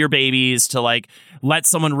like kill your babies, to like let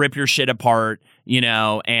someone rip your shit apart,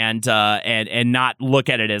 and not look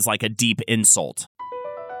at it as like a deep insult.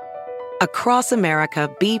 Across America,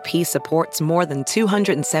 BP supports more than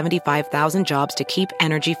 275,000 jobs to keep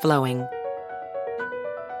energy flowing.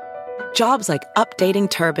 Jobs like updating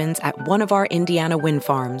turbines at one of our Indiana wind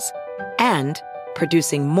farms and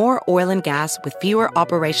producing more oil and gas with fewer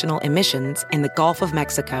operational emissions in the Gulf of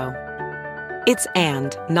Mexico. It's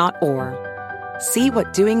and, not or. See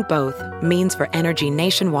what doing both means for energy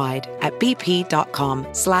nationwide at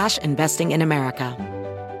bp.com/investing in America.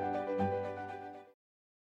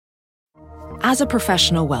 As a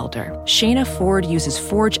professional welder, Shayna Ford uses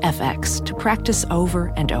Forge FX to practice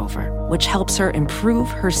over and over, which helps her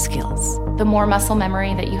improve her skills. The more muscle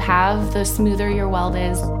memory that you have, the smoother your weld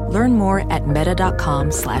is. Learn more at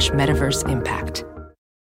meta.com/metaverse impact.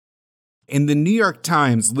 In the New York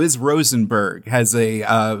Times, Liz Rosenberg has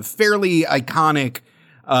a fairly iconic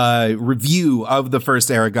review of the first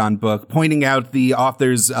Eragon book, pointing out the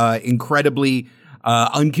author's incredibly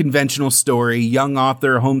unconventional story. Young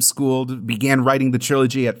author, homeschooled, began writing the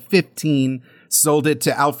trilogy at 15, sold it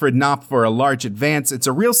to Alfred Knopf for a large advance. It's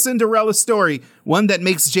a real Cinderella story, one that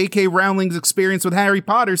makes J.K. Rowling's experience with Harry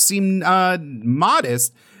Potter seem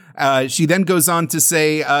modest. She then goes on to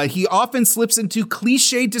say, he often slips into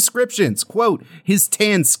cliche descriptions, quote, his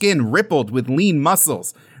tan skin rippled with lean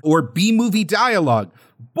muscles, or B-movie dialogue.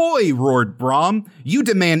 Boy, roared Brom, you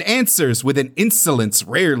demand answers with an insolence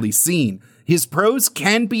rarely seen. His prose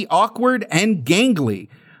can be awkward and gangly.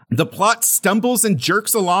 The plot stumbles and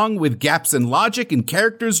jerks along with gaps in logic and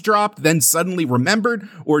characters dropped, then suddenly remembered,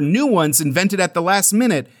 or new ones invented at the last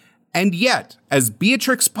minute. And yet, as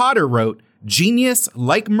Beatrix Potter wrote, genius,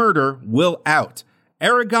 like murder, will out.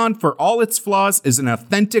 Eragon, for all its flaws, is an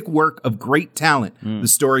authentic work of great talent. The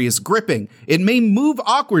story is gripping. It may move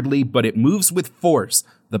awkwardly, but it moves with force.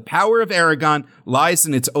 The power of Eragon lies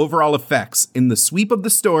in its overall effects, in the sweep of the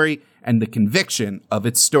story and the conviction of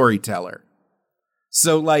its storyteller.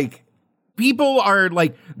 So, like, people are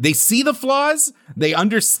like, they see the flaws, they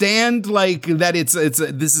understand like that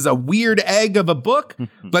this is a weird egg of a book,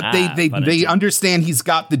 but they understand he's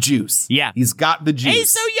got the juice. Yeah. He's got the juice. He's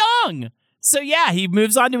so young. So yeah, he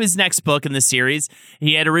moves on to his next book in the series.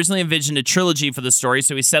 He had originally envisioned a trilogy for the story,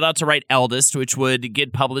 so he set out to write Eldest, which would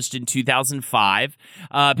get published in 2005.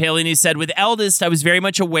 Paolini said, with Eldest, I was very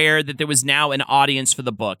much aware that there was now an audience for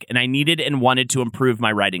the book, and I needed and wanted to improve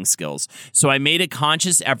my writing skills. So I made a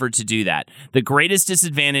conscious effort to do that. The greatest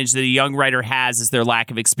disadvantage that a young writer has is their lack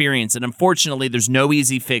of experience, and unfortunately, there's no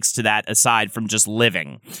easy fix to that aside from just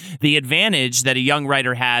living. The advantage that a young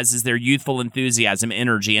writer has is their youthful enthusiasm,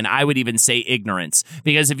 energy, and I would even say ignorance,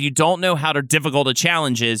 because if you don't know how difficult a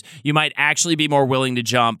challenge is, you might actually be more willing to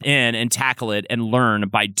jump in and tackle it and learn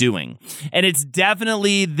by doing. And it's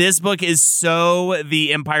definitely, this book is so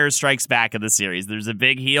the Empire Strikes Back of the series. There's a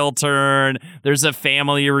big heel turn, there's a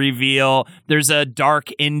family reveal, there's a dark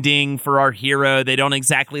ending for our hero. They don't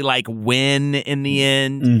exactly like win in the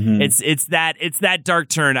end. Mm-hmm. It's that dark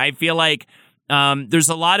turn. I feel like there's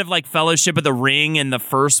a lot of like Fellowship of the Ring in the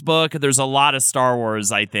first book. There's a lot of Star Wars,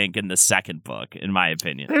 I think, in the second book, in my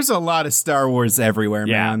opinion. There's a lot of Star Wars everywhere,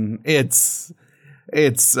 man. It's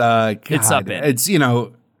God, up in. It's,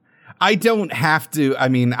 I don't have to, I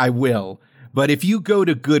mean, I will, But if you go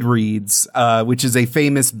to Goodreads, which is a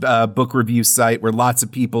famous book review site where lots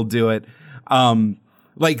of people do it,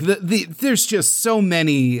 like there's just so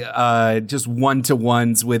many just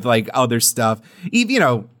one-to-ones with like other stuff.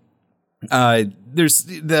 Even, there's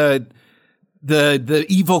the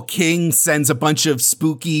evil king sends a bunch of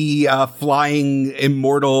spooky flying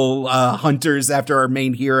immortal hunters after our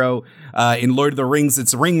main hero. In Lord of the Rings,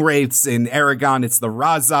 it's ring wraiths. In Eragon, it's the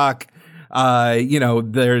Razak.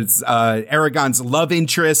 There's Eragon's love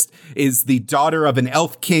interest is the daughter of an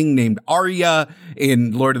elf king named Arya.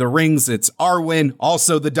 In Lord of the Rings, it's Arwen,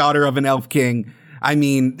 also the daughter of an elf king. I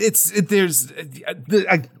mean, I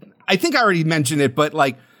think I already mentioned it, but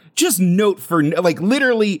like, just note for like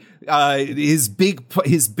literally his big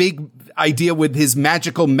idea with his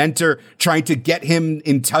magical mentor trying to get him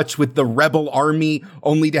in touch with the rebel army,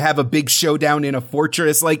 only to have a big showdown in a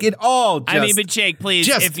fortress. Like it all. But Jake,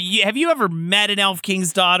 please, have you ever met an Elf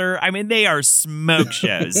King's daughter? I mean, they are smoke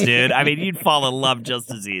shows, dude. I mean, you'd fall in love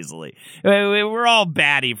just as easily. We're all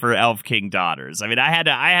batty for Elf King daughters. I mean, I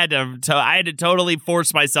had to totally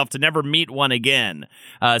force myself to never meet one again.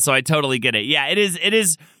 So I totally get it. Yeah, it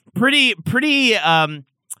is pretty.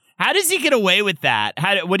 How does he get away with that?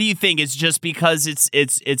 What do you think? It's just because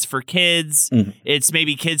it's for kids. Mm-hmm. It's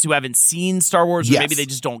maybe kids who haven't seen Star Wars, or maybe they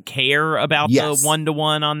just don't care about the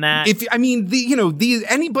one-to-one on that.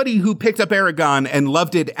 Anybody who picked up Eragon and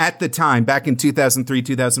loved it at the time, back in 2003,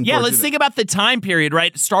 2004. Yeah, let's think about the time period,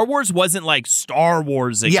 right? Star Wars wasn't like Star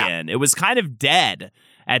Wars again. Yeah. It was kind of dead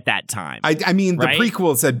at that time. I mean, right? The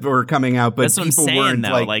prequels were coming out, but that's what people I'm saying, weren't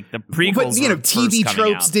though. like the prequels. But TV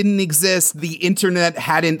tropes didn't exist. The internet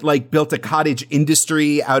hadn't like built a cottage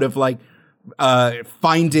industry out of like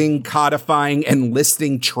finding, codifying, and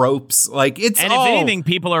listing tropes. Like if anything,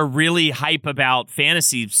 people are really hype about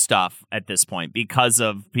fantasy stuff at this point because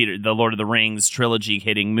of the Lord of the Rings trilogy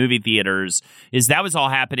hitting movie theaters. That was all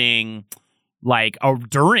happening like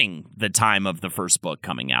during the time of the first book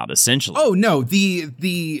coming out, essentially. Oh no,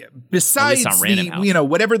 besides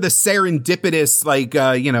whatever the serendipitous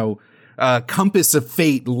compass of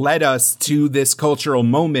fate led us to this cultural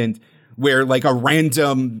moment where like a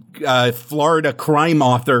random Florida crime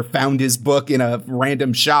author found his book in a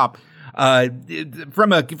random shop.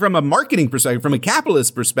 From a marketing perspective, from a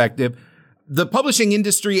capitalist perspective, the publishing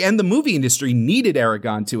industry and the movie industry needed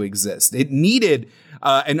Eragon to exist. It needed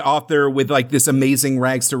an author with like this amazing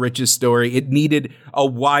rags to riches story. It needed a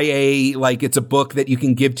YA, like it's a book that you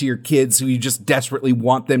can give to your kids who you just desperately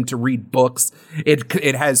want them to read books.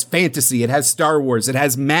 It has fantasy. It has Star Wars. It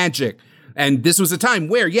has magic. And this was a time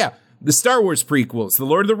where, the Star Wars prequels, the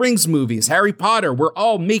Lord of the Rings movies, Harry Potter, were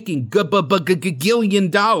all making gagillion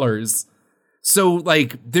dollars. So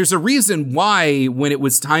like, there's a reason why when it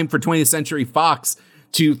was time for 20th Century Fox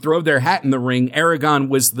to throw their hat in the ring, Eragon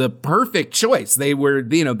was the perfect choice. They were,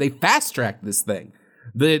 they fast-tracked this thing.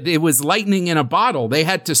 It was lightning in a bottle. They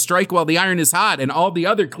had to strike while the iron is hot, and all the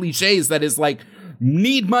other cliches that is like,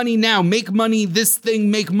 need money now, make money, this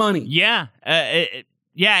thing, make money. Yeah. I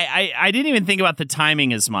didn't even think about the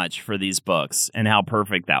timing as much for these books and how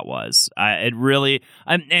perfect that was. It really,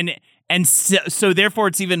 so therefore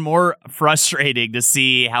it's even more frustrating to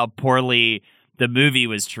see how poorly the movie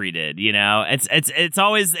was treated.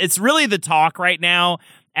 It's really the talk right now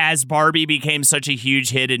as Barbie became such a huge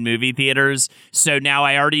hit in movie theaters. So now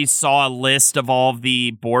I already saw a list of all of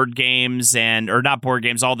the board games or not board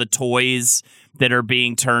games, all the toys that are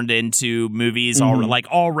being turned into movies.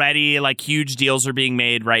 Already huge deals are being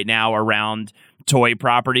made right now around toy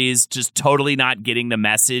properties, just totally not getting the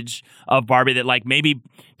message of Barbie that like maybe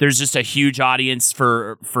there's just a huge audience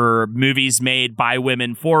for movies made by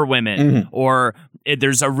women for women, or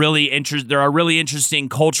there are really interesting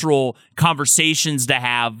cultural conversations to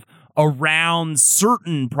have around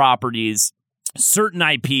certain properties, certain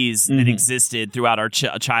IPs that existed throughout our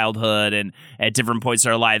childhood and at different points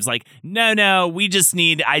in our lives. Like, no, we just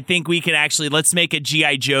I think we can actually, let's make a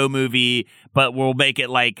G.I. Joe movie, but we'll make it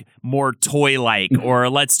like more toy-like, or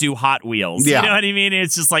let's do Hot Wheels. Yeah. You know what I mean?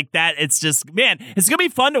 It's just like that. It's just, man, it's going to be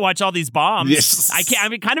fun to watch all these bombs. Yes.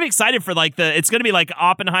 I'm kind of excited for it's going to be like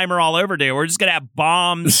Oppenheimer all over day. We're just going to have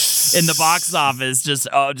bombs in the box office,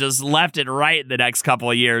 just left and right in the next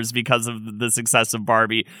couple of years because of the success of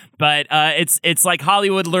Barbie. But it's like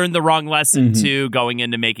Hollywood learned the wrong lesson too, going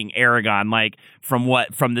into making Eragon, like from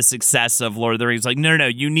the success of Lord of the Rings. Like, no,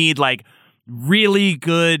 you need like really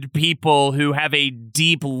good people who have a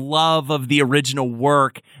deep love of the original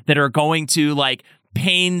work that are going to like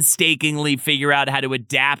painstakingly figure out how to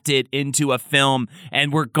adapt it into a film,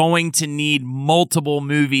 and we're going to need multiple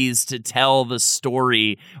movies to tell the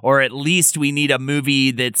story, or at least we need a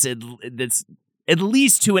movie that's at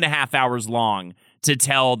least 2.5 hours long to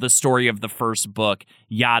tell the story of the first book,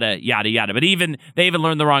 yada, yada, yada. But they even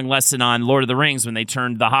learned the wrong lesson on Lord of the Rings when they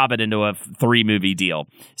turned The Hobbit into a 3-movie deal.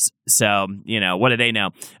 So, what do they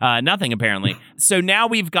know? Nothing, apparently. So now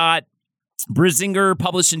we've got Brizinger,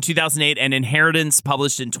 published in 2008, and Inheritance,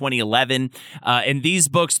 published in 2011. In these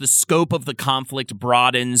books, the scope of the conflict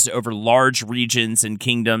broadens over large regions and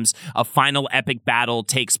kingdoms. A final epic battle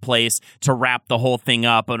takes place to wrap the whole thing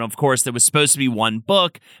up. And of course, there was supposed to be one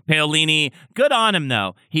book. Paolini, good on him,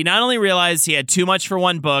 though. He not only realized he had too much for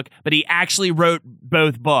one book, but he actually wrote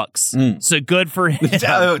both books. So good for him.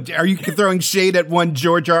 Are you throwing shade at one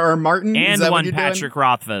George R.R. Martin? And one Patrick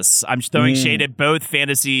Rothfuss. I'm throwing shade at both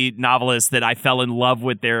fantasy novelists that I fell in love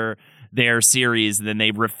with their series, and then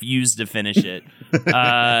they refused to finish it.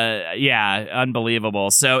 Yeah,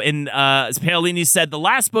 unbelievable. So as Paolini said, the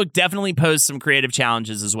last book definitely posed some creative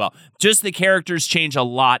challenges as well. Just the characters change a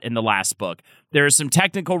lot in the last book. There are some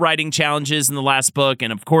technical writing challenges in the last book,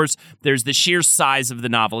 and of course, there's the sheer size of the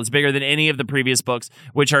novel. It's bigger than any of the previous books,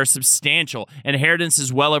 which are substantial. Inheritance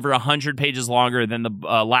is well over 100 pages longer than the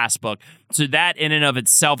last book. So that in and of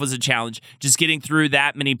itself was a challenge, just getting through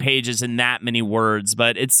that many pages and that many words.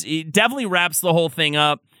 But it definitely wraps the whole thing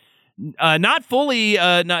up. Not fully,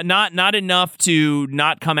 not enough to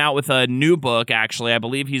not come out with a new book, actually. I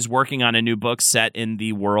believe he's working on a new book set in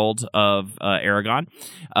the world of Eragon.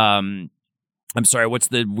 I'm sorry, what's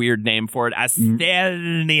the weird name for it?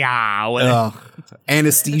 Astelnia.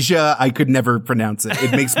 Anesthesia. I could never pronounce it.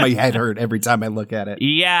 It makes my head hurt every time I look at it.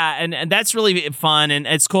 Yeah, and that's really fun, and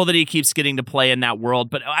it's cool that he keeps getting to play in that world.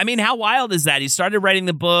 But, I mean, how wild is that? He started writing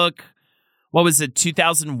the book, what was it,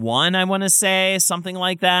 2001, I want to say? Something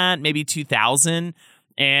like that, maybe 2000.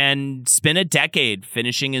 And spent a decade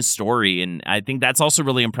finishing his story. And I think that's also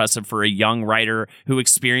really impressive for a young writer who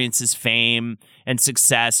experiences fame and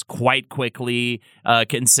success quite quickly,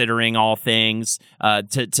 considering all things.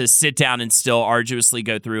 To sit down and still arduously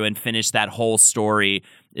go through and finish that whole story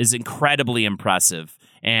is incredibly impressive.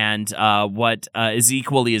 And what is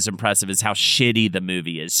equally as impressive is how shitty the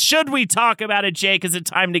movie is. Should we talk about it, Jake? Is it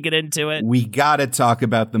time to get into it? We gotta talk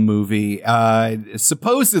about the movie.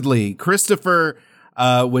 Supposedly, Christopher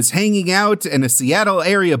was hanging out in a Seattle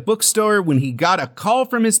area bookstore when he got a call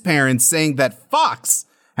from his parents saying that Fox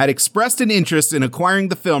had expressed an interest in acquiring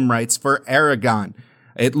the film rights for Eragon.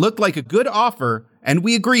 It looked like a good offer, and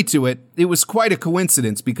we agreed to it. It was quite a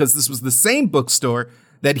coincidence because this was the same bookstore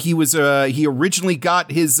that he originally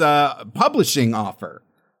got his publishing offer,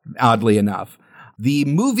 oddly enough. The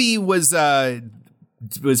movie was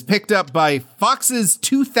picked up by Fox's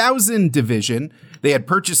 2000 division. They had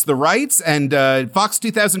purchased the rights, and Fox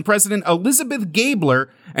 2000 president Elizabeth Gabler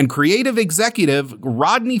and creative executive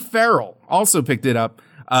Rodney Farrell also picked it up.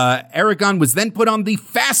 Eragon was then put on the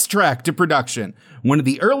fast track to production. One of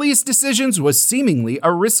the earliest decisions was seemingly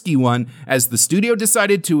a risky one, as the studio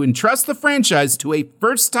decided to entrust the franchise to a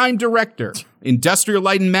first-time director, Industrial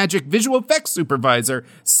Light and Magic visual effects supervisor,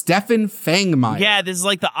 Stefan Fangmeyer. Yeah, this is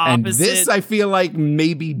like the opposite. And this, I feel like,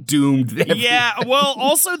 maybe doomed everything. Yeah, well,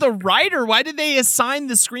 also the writer. Why did they assign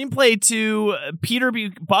the screenplay to Peter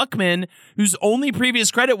B. Buckman, whose only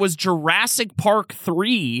previous credit was Jurassic Park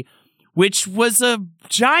 3, which was a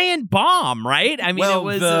giant bomb, right? I mean, it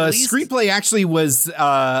was the screenplay actually was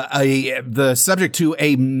the subject to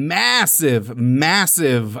a massive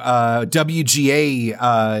WGA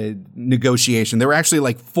negotiation. There were actually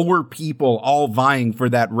like 4 people all vying for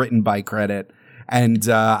that written by credit. And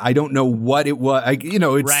I don't know what it was. I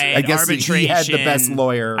guess he had the best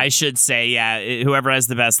lawyer. I should say, yeah, whoever has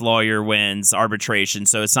the best lawyer wins arbitration.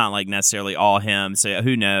 So it's not like necessarily all him. So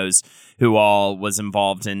who knows who all was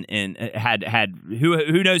involved in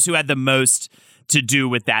who knows who had the most to do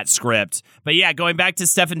with that script. But yeah, going back to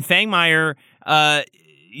Stefan Fangmeyer,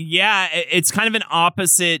 yeah, it's kind of an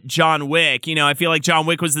opposite John Wick. You know, I feel like John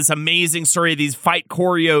Wick was this amazing story of these fight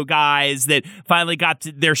choreo guys that finally got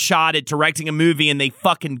their shot at directing a movie, and they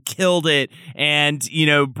fucking killed it, and, you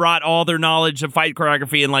know, brought all their knowledge of fight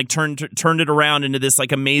choreography and like turned it around into this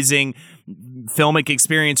like amazing filmic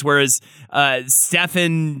experience. Whereas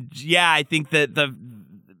Stefan, yeah, I think that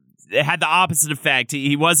it had the opposite effect.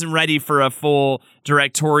 He wasn't ready for a full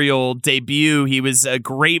directorial debut. He was a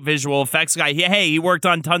great visual effects guy. He worked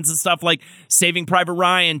on tons of stuff like Saving Private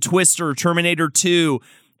Ryan, Twister, Terminator 2,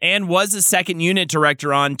 and was a second unit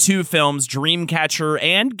director on 2 films, Dreamcatcher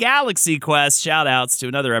and Galaxy Quest. Shout outs to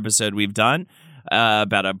another episode we've done.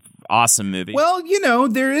 about a awesome movie. Well,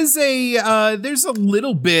 there's a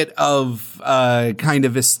little bit of kind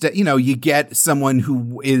of you get someone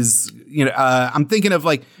who is, I'm thinking of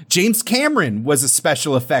like James Cameron was a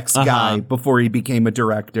special effects guy before he became a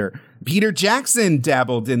director. Peter Jackson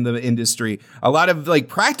dabbled in the industry. A lot of like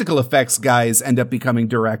practical effects guys end up becoming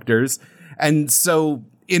directors. And so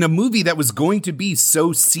in a movie that was going to be so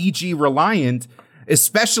CG reliant,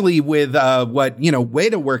 especially with what,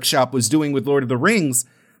 Weta Workshop was doing with Lord of the Rings,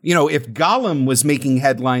 if Gollum was making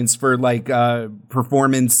headlines for like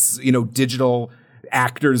performance, digital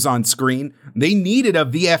actors on screen, they needed a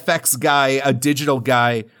VFX guy, a digital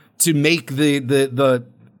guy to make the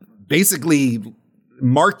basically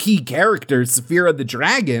marquee character, Saphira the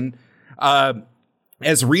Dragon,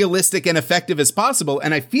 as realistic and effective as possible.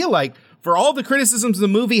 And I feel like for all the criticisms the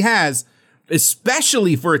movie has,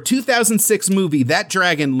 especially for a 2006 movie, that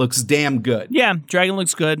dragon looks damn good. Yeah, dragon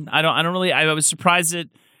looks good. I was surprised at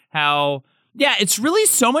how, it's really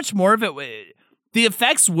so much more of it. The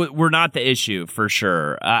effects were not the issue for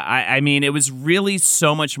sure. I mean, it was really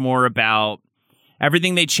so much more about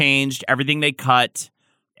everything they changed, everything they cut,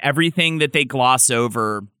 everything that they gloss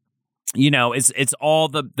over. It's all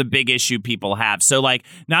the big issue people have. So like,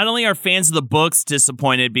 not only are fans of the books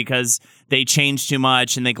disappointed because they change too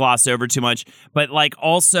much and they gloss over too much, but like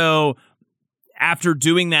also after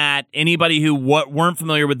doing that, anybody who weren't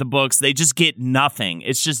familiar with the books, they just get nothing.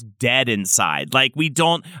 It's just dead inside. Like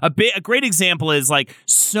a great example is like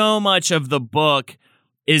so much of the book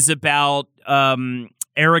is about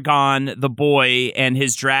Eragon, the boy, and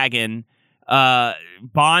his dragon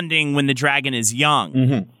bonding when the dragon is young.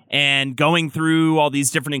 Mm-hmm. And going through all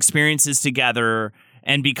these different experiences together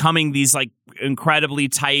and becoming these like incredibly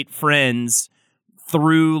tight friends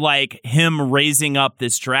through like him raising up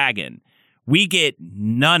this dragon. We get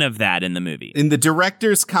none of that in the movie. In the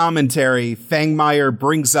director's commentary, Fangmeyer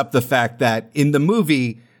brings up the fact that in the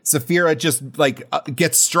movie, Saphira just like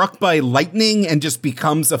gets struck by lightning and just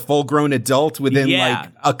becomes a full-grown adult within like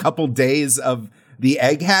a couple days of the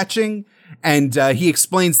egg hatching. And he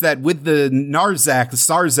explains that with the Barzak,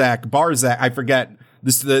 I forget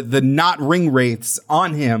this, the not ring wraiths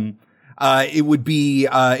on him, it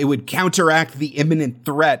would counteract the imminent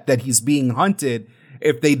threat that he's being hunted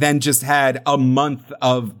if they then just had a month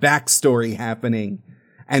of backstory happening.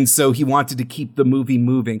 And so he wanted to keep the movie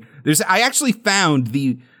moving. I actually found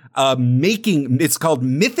the it's called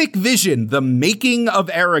Mythic Vision, the Making of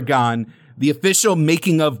Eragon, the official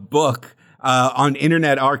making of book. On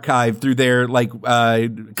Internet Archive through their like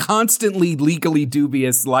constantly legally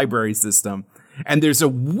dubious library system. And there's a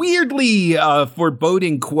weirdly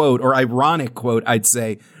foreboding quote, or ironic quote, I'd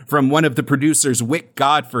say, from one of the producers, Wick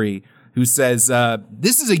Godfrey, who says,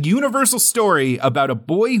 this is a universal story about a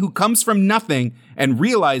boy who comes from nothing and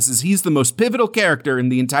realizes he's the most pivotal character in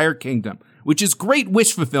the entire kingdom, which is great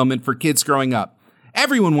wish fulfillment for kids growing up.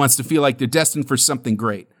 Everyone wants to feel like they're destined for something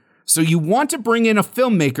great. So you want to bring in a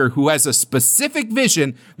filmmaker who has a specific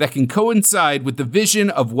vision that can coincide with the vision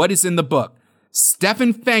of what is in the book.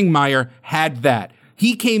 Stephen Fangmeyer had that.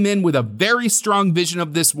 He came in with a very strong vision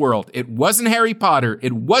of this world. It wasn't Harry Potter.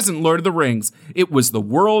 It wasn't Lord of the Rings. It was the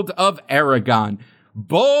world of Eragon.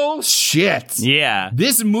 Bullshit. Yeah.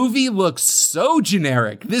 This movie looks so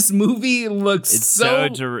generic. This movie looks so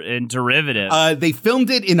derivative. They filmed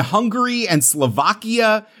it in Hungary and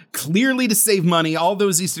Slovakia, clearly to save money. All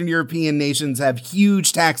those Eastern European nations have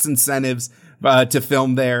huge tax incentives to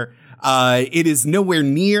film there. It is nowhere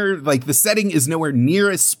near, like, the setting is nowhere near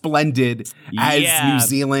as splendid as New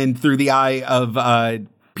Zealand through the eye of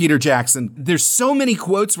Peter Jackson. There's so many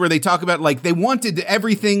quotes where they talk about, like, they wanted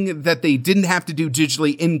everything that they didn't have to do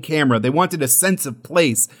digitally in camera. They wanted a sense of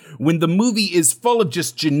place when the movie is full of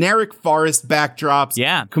just generic forest backdrops.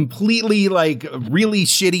 Yeah. Completely, like, really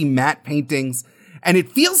shitty matte paintings. And it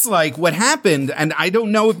feels like what happened, and I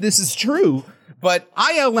don't know if this is true, but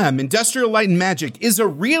ILM, Industrial Light and Magic, is a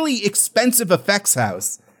really expensive effects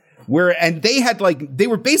house. And they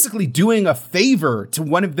were basically doing a favor to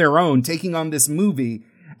one of their own, taking on this movie.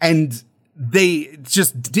 And they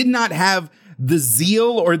just did not have the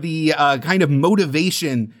zeal or the kind of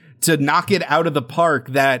motivation to knock it out of the park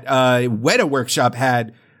that Weta Workshop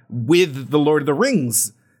had with The Lord of the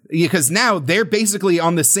Rings. Because now they're basically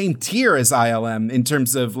on the same tier as ILM in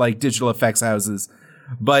terms of like digital effects houses.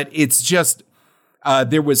 But it's just,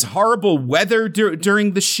 there was horrible weather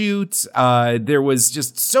during the shoot. There was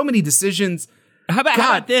just so many decisions. How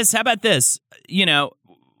about this? You know,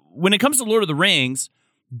 when it comes to Lord of the Rings,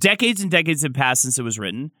 decades and decades have passed since it was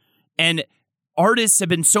written, and artists have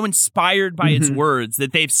been so inspired by its words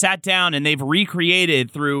that they've sat down and they've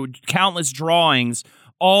recreated through countless drawings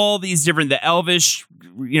all these different, the Elvish,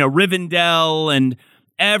 Rivendell and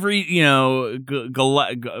every, Gondor,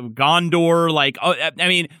 like, I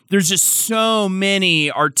mean, there's just so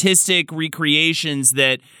many artistic recreations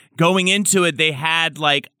that going into it, they had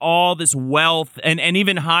like all this wealth and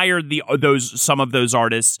even hired some of those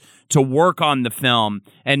artists to work on the film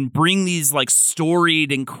and bring these like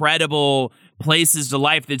storied, incredible places to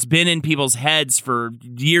life that's been in people's heads for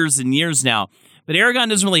years and years now. But Eragon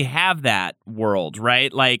doesn't really have that world,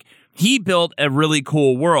 right? Like, he built a really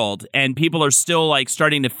cool world, and people are still like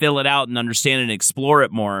starting to fill it out and understand and explore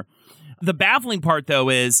it more. The baffling part, though,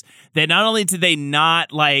 is that not only did they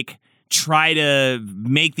not like try to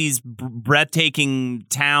make these breathtaking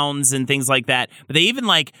towns and things like that, but they even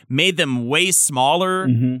like made them way smaller.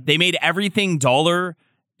 Mm-hmm. They made everything duller.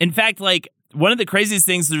 In fact, like, one of the craziest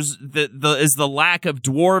things is the lack of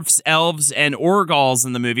dwarfs, elves, and Orgals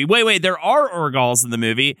in the movie. Wait, there are Orgals in the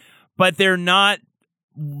movie, but they're not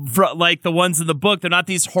like the ones in the book. They're not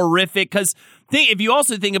these horrific, because if you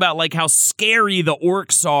also think about like how scary the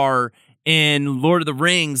orcs are in Lord of the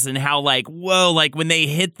Rings and how like, whoa, like when they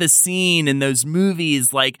hit the scene in those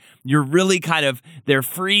movies, like you're really they're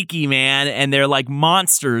freaky, man, and they're like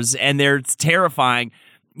monsters and they're terrifying.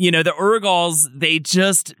 The Urgals, they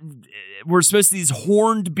just were supposed to be these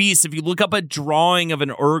horned beasts. If you look up a drawing of an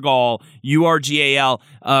Urgal, Urgal,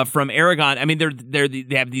 from Eragon, I mean, they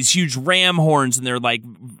have these huge ram horns and they're like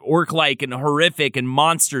orc-like and horrific and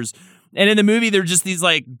monsters. And in the movie, they're just these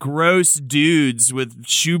like gross dudes with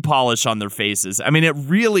shoe polish on their faces. I mean, it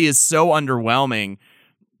really is so underwhelming,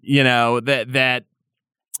 that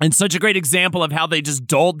and such a great example of how they just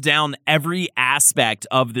dulled down every aspect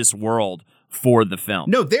of this world for the film.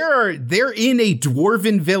 No, they're in a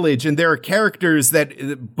dwarven village, and there are characters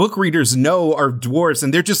that book readers know are dwarves,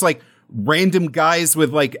 and they're just like random guys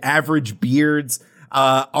with like average beards.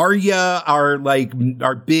 Arya,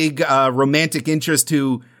 our big romantic interest,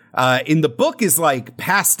 who in the book is like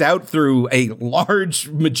passed out through a large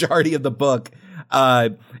majority of the book,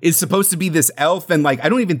 is supposed to be this elf, and like I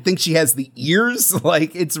don't even think she has the ears.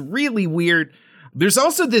 Like, it's really weird. There's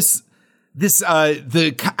also the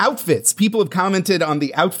outfits. People have commented on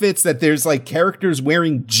the outfits that there's like characters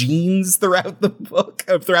wearing jeans throughout the book,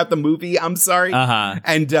 throughout the movie. I'm sorry. Uh-huh.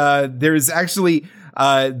 And there's actually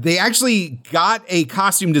they actually got a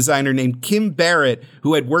costume designer named Kim Barrett,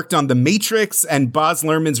 who had worked on The Matrix and Baz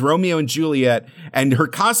Luhrmann's Romeo and Juliet, and her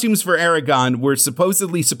costumes for Eragon were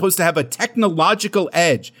supposedly supposed to have a technological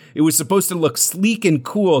edge. It was supposed to look sleek and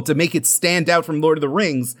cool to make it stand out from Lord of the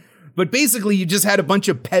Rings. But basically, you just had a bunch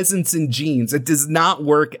of peasants in jeans. It does not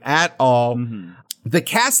work at all. Mm-hmm. The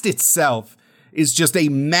cast itself is just a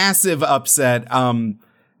massive upset.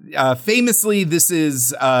 Famously, this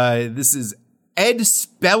is Ed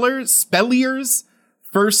Spellier's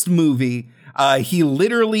first movie. He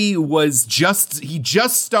literally he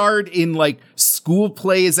just starred in like school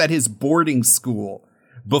plays at his boarding school.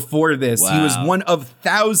 Before this, wow. He was one of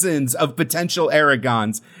thousands of potential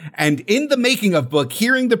Eragons. And in the making of book,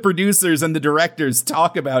 hearing the producers and the directors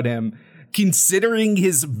talk about him, considering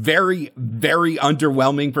his very, very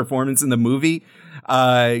underwhelming performance in the movie,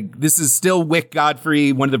 this is still Wick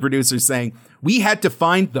Godfrey, one of the producers, saying, "We had to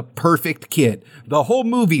find the perfect kid. The whole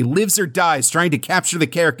movie lives or dies trying to capture the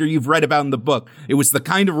character you've read about in the book. It was the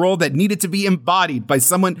kind of role that needed to be embodied by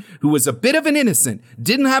someone who was a bit of an innocent,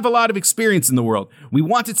 didn't have a lot of experience in the world. We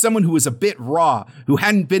wanted someone who was a bit raw, who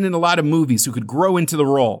hadn't been in a lot of movies, who could grow into the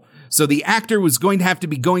role. So the actor was going to have to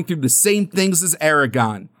be going through the same things as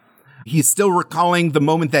Eragon." He's still recalling the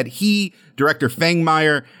moment that he, director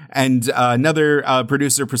Fangmeyer, and another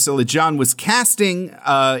producer, Priscilla John, was casting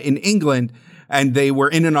in England. And they were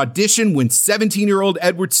in an audition when 17-year-old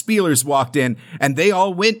Edward Spielers walked in, and they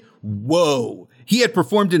all went, "Whoa." He had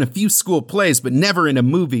performed in a few school plays, but never in a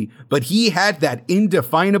movie. But he had that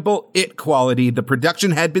indefinable it quality the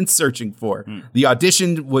production had been searching for. The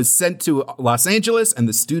audition was sent to Los Angeles, and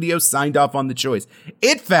the studio signed off on the choice.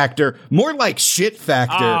 It factor, more like shit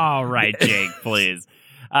factor. All right, Jake, please.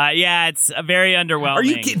 Yeah, it's very underwhelming. Are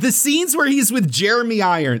you kidding? The scenes where he's with Jeremy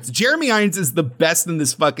Irons. Jeremy Irons is the best in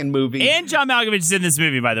this fucking movie. And John Malkovich is in this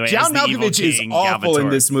movie, by the way. John Malkovich is awful in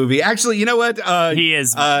this movie. Actually, you know what? He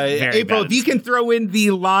is very April, bad. if you can throw in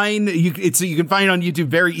the line, you can find it on YouTube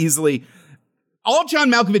very easily. All John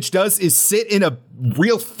Malkovich does is sit in a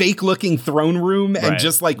real fake-looking throne room and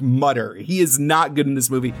just like mutter. He is not good in this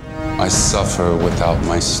movie. I suffer without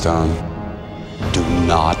my stone. Do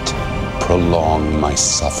not prolong my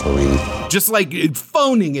suffering. Just like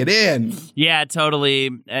phoning it in. Yeah, totally.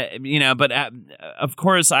 But of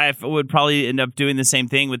course, I would probably end up doing the same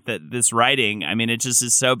thing with this writing. I mean, it just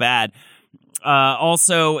is so bad.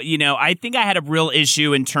 Also, I think I had a real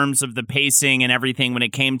issue in terms of the pacing and everything when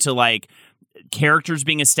it came to like characters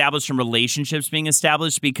being established and relationships being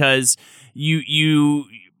established, because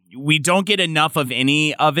we don't get enough of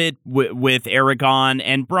any of it with Eragon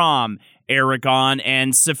and Brahm, Eragon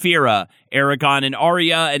and Saphira, Eragon and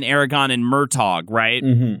Arya, and Eragon and Murtagh, right?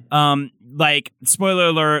 Mm-hmm. Like, spoiler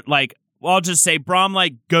alert, like, well, I'll just say Brahm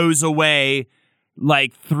like goes away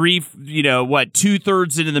like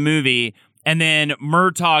 2/3 into the movie, and then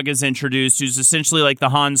Murtagh is introduced, who's essentially like the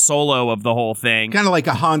Han Solo of the whole thing. Kind of like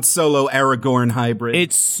a Han Solo Aragorn hybrid.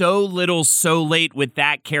 It's so little, so late with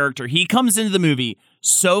that character. He comes into the movie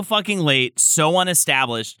so fucking late, so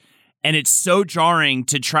unestablished, and it's so jarring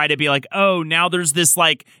to try to be like, oh, now there's this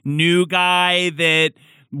like new guy that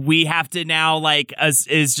we have to now like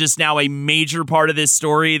is just now a major part of this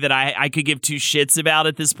story that I could give two shits about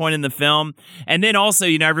at this point in the film. And then also,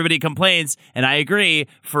 everybody complains, and I agree,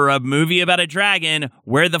 for a movie about a dragon,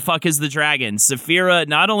 where the fuck is the dragon? Saphira,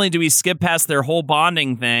 not only do we skip past their whole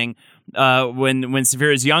bonding thing when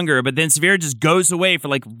Saphira's younger, but then Saphira just goes away for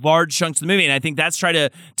like large chunks of the movie. And I think that's try to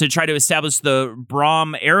establish the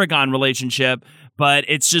Brahm Eragon relationship, but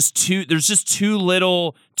it's just there's just too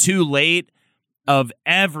little, too late of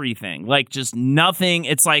everything. Like, just nothing.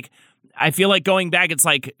 It's like, I feel like going back, it's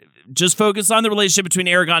like, just focus on the relationship between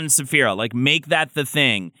Eragon and Saphira. Like, make that the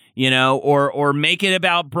thing, or make it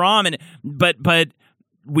about Brahm. But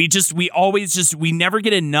we never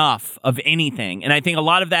get enough of anything. And I think a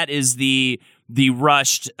lot of that is the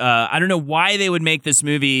rushed, I don't know why they would make this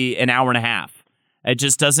movie an hour and a half. It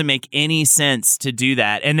just doesn't make any sense to do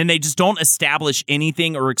that. And then they just don't establish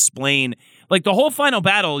anything or explain. Like, the whole final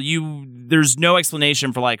battle, there's no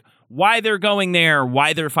explanation for like why they're going there,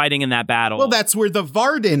 why they're fighting in that battle. Well, that's where the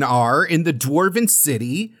Varden are, in the Dwarven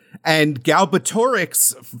city, and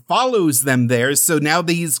Galbatorix follows them there. So now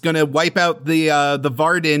he's going to wipe out the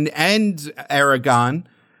Varden and Eragon.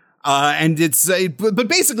 And it's but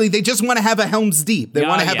basically they just want to have a Helm's Deep. They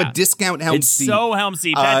want to have a discount Helm's Deep. It's so Helm's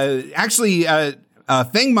Deep. Actually,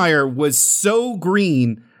 Thangmeyer was so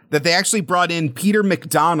green that they actually brought in Peter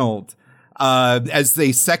McDonald as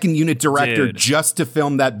the second unit director just to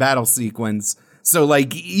film that battle sequence. So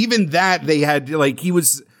like, even that they had, like, he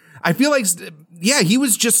was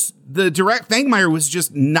just, Thangmeyer was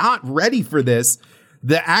just not ready for this.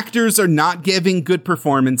 The actors are not giving good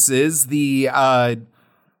performances. The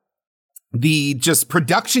just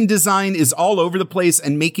production design is all over the place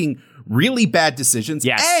and making really bad decisions.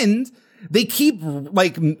 Yes. And they keep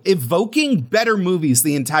like evoking better movies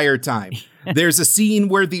the entire time. There's a scene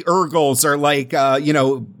where the Urgals are like,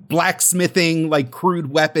 blacksmithing like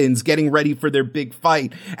crude weapons, getting ready for their big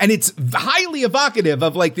fight. And it's highly evocative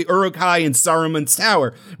of like the Uruk-hai and Saruman's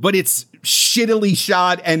tower, but it's shittily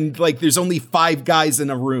shot and like there's only 5 guys in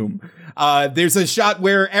a room. There's a shot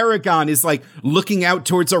where Eragon is like looking out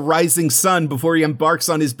towards a rising sun before he embarks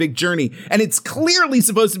on his big journey. And it's clearly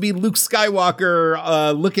supposed to be Luke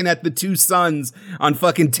Skywalker looking at the 2 suns on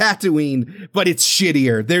fucking Tatooine, but it's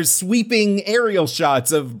shittier. There's sweeping aerial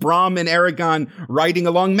shots of Brahm and Eragon riding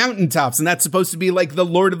along mountaintops, and that's supposed to be like the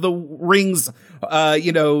Lord of the Rings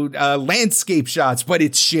landscape shots, but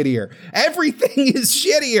it's shittier. Everything is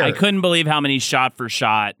shittier. I couldn't believe how many shot for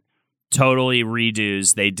shot totally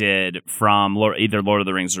redos they did from either Lord of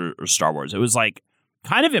the Rings or Star Wars. It was like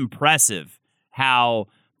kind of impressive how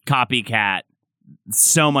copycat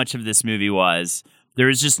so much of this movie was. There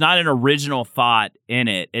was just not an original thought in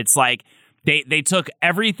it. It's like they took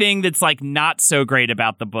everything that's like not so great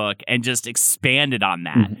about the book and just expanded on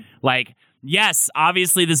that. Mm-hmm. Like, yes,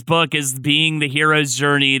 obviously this book is being the hero's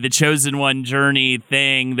journey, the chosen one journey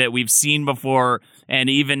thing that we've seen before, and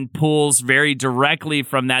even pulls very directly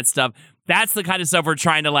from that stuff. That's the kind of stuff we're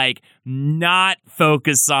trying to like not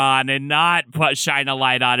focus on and not shine a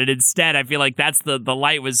light on it. Instead, I feel like that's the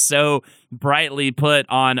light was so brightly put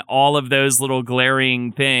on all of those little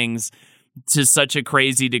glaring things to such a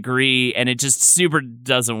crazy degree, and it just super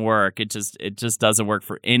doesn't work. It just doesn't work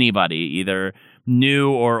for anybody, either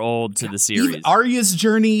new or old to the series. Even Arya's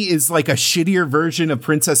journey is like a shittier version of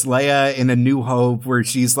Princess Leia in A New Hope, where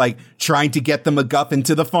she's like trying to get the MacGuffin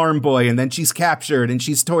to the farm boy, and then she's captured and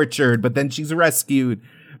she's tortured, but then she's rescued,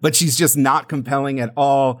 but she's just not compelling at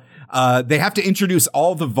all. They have to introduce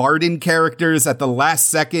all the Varden characters at the last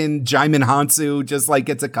second. Jaimin Hansu just like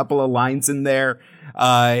gets a couple of lines in there.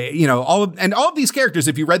 All of these characters,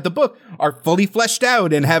 if you read the book, are fully fleshed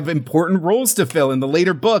out and have important roles to fill in the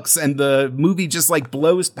later books, and the movie just like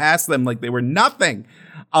blows past them like they were nothing.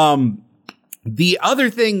 The other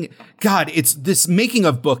thing, God, it's this making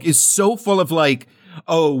of book is so full of like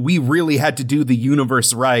oh, we really had to do the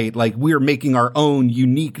universe right. Like, we're making our own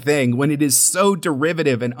unique thing, when it is so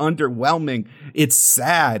derivative and underwhelming. It's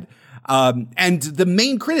sad. And the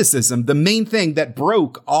main criticism, the main thing that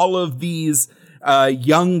broke all of these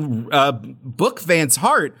young book fans'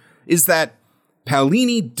 heart is that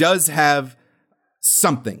Paolini does have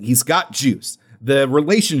something. He's got juice. The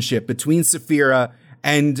relationship between Saphira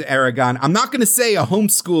and Eragon. I'm not going to say a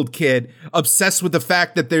homeschooled kid obsessed with the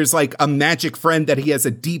fact that there's like a magic friend that he has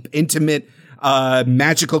a deep, intimate,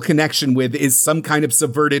 magical connection with is some kind of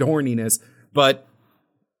subverted horniness, but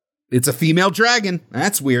it's a female dragon.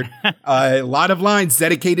 That's weird. A lot of lines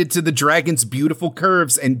dedicated to the dragon's beautiful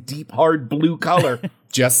curves and deep, hard blue color.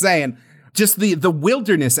 Just saying. Just the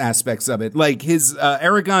wilderness aspects of it. Like his,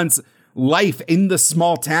 Eragon's life in the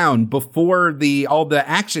small town before all the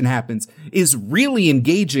action happens is really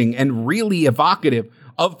engaging and really evocative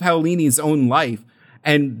of Paolini's own life.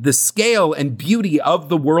 And the scale and beauty of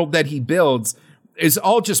the world that he builds is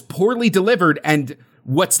all just poorly delivered. And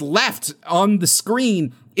what's left on the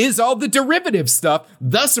screen is all the derivative stuff,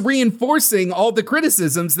 thus reinforcing all the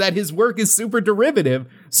criticisms that his work is super derivative.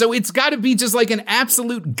 So it's got to be just like an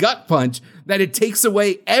absolute gut punch that it takes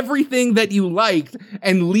away everything that you liked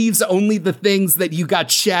and leaves only the things that you got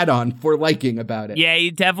shat on for liking about it. Yeah,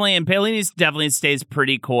 and Paolini definitely stays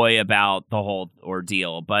pretty coy about the whole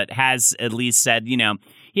ordeal, but has at least said,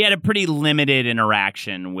 he had a pretty limited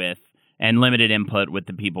interaction with and limited input with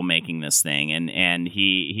the people making this thing. And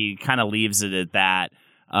he kind of leaves it at that.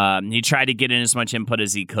 He tried to get in as much input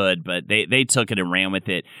as he could, but they took it and ran with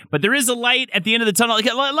it. But there is a light at the end of the tunnel.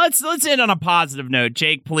 Let's end on a positive note,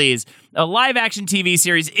 Jake, please. A live-action TV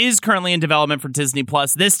series is currently in development for Disney+.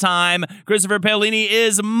 This time, Christopher Paolini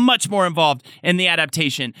is much more involved in the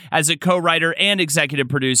adaptation as a co-writer and executive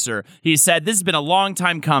producer. He said, "This has been a long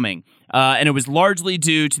time coming. And it was largely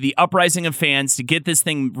due to the uprising of fans to get this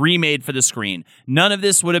thing remade for the screen. None of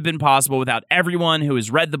this would have been possible without everyone who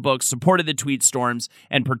has read the book, supported the tweet storms,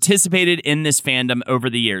 and participated in this fandom over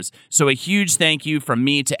the years. So a huge thank you from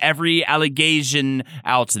me to every allegation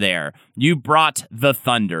out there. You brought the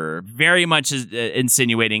thunder." Very much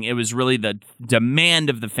insinuating it was really the demand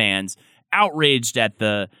of the fans, outraged at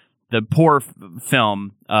the poor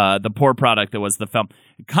film, the poor product that was the film.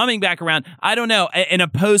 Coming back around, I don't know. In a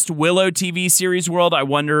post-Willow TV series world, I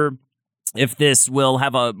wonder if this will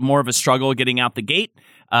have more of a struggle getting out the gate,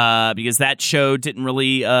 because that show didn't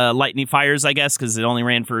really light any fires, I guess, because it only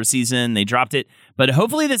ran for a season. They dropped it. But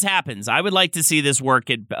hopefully this happens. I would like to see this work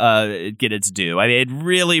get its due. I mean, it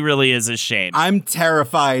really, really is a shame. I'm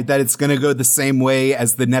terrified that it's going to go the same way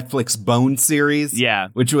as the Netflix Bone series. Yeah.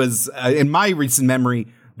 Which was, in my recent memory,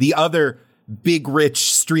 the other big,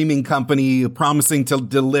 rich streaming company promising to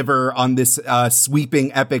deliver on this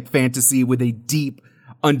sweeping epic fantasy with a deep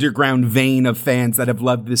underground vein of fans that have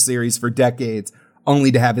loved this series for decades,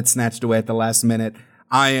 only to have it snatched away at the last minute.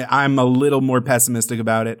 I'm a little more pessimistic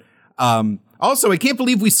about it. Also, I can't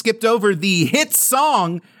believe we skipped over the hit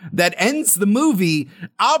song that ends the movie,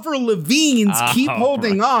 Avril Lavigne's Keep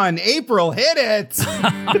Holding On. April, hit it!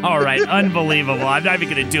 All right, unbelievable. I'm not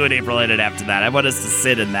even going to do an April hit it after that. I want us to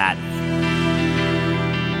sit in that.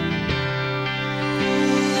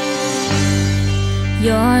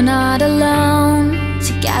 You're not alone,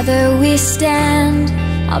 together we stand.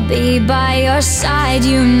 I'll be by your side,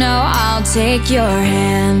 I'll take your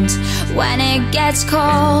hand when it gets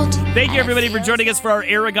cold. Thank you, everybody, for joining us for our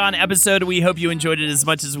Eragon episode. We hope you enjoyed it as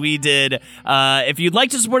much as we did. If you'd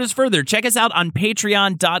like to support us further, check us out on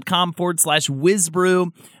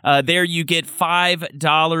patreon.com/whizbrew. There you get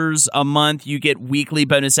 $5 a month. You get weekly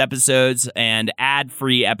bonus episodes and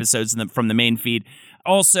ad-free episodes from the main feed.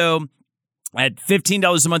 Also, at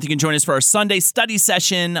 $15 a month, you can join us for our Sunday study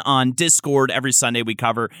session on Discord. Every Sunday we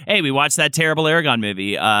we watched that terrible Eragon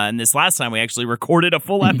movie. And this last time we actually recorded a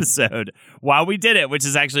full episode while we did it, which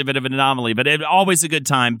is actually a bit of an anomaly, but always a good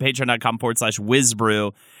time.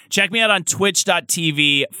 Patreon.com/whizbrew. Check me out on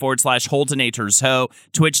twitch.tv/HoldToNature'sHo,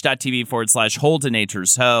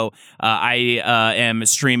 twitch.tv/HoldToNature'sHo. I am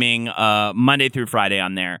streaming Monday through Friday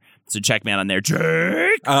on there. So check me out on there,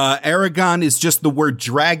 Jake. Eragon is just the word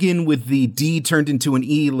dragon with the D turned into an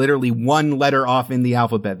E, literally one letter off in the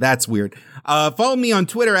alphabet. That's weird. Follow me on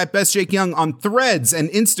Twitter at BestJakeYoung, on Threads and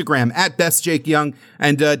Instagram at BestJakeYoung,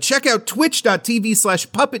 and check out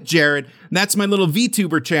twitch.tv/PuppetJared. That's my little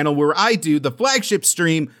VTuber channel where I do the flagship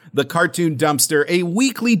stream, The Cartoon Dumpster, a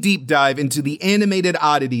weekly deep dive into the animated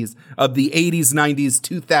oddities of the 80s, 90s,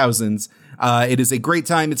 2000s. It is a great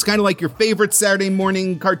time. It's kind of like your favorite Saturday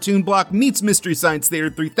morning cartoon block meets Mystery Science Theater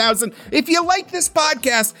 3000. If you like this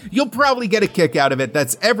podcast, you'll probably get a kick out of it.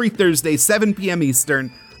 That's every Thursday, 7 p.m.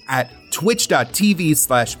 Eastern. at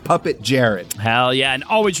twitch.tv/puppetjared. Hell yeah. And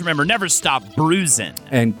always remember, never stop bruising.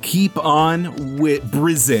 And keep on with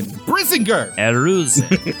Brizinger. Eruzen.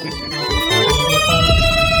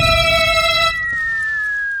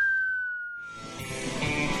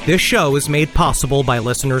 This show is made possible by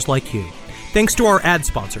listeners like you. Thanks to our ad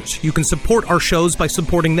sponsors, you can support our shows by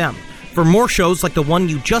supporting them. For more shows like the one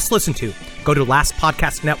you just listened to, go to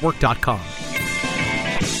lastpodcastnetwork.com.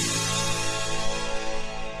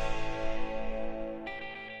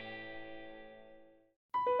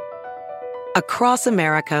 Across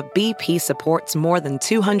America, BP supports more than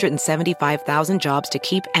 275,000 jobs to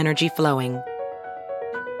keep energy flowing.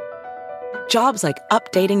 Jobs like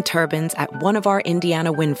updating turbines at one of our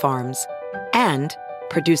Indiana wind farms and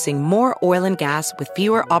producing more oil and gas with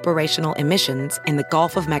fewer operational emissions in the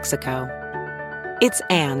Gulf of Mexico. It's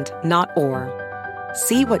and, not or.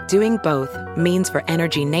 See what doing both means for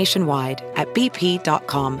energy nationwide at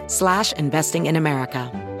bp.com/investing in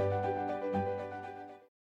America.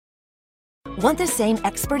 Want the same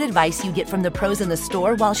expert advice you get from the pros in the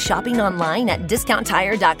store while shopping online at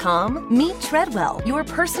DiscountTire.com? Meet Treadwell, your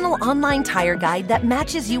personal online tire guide that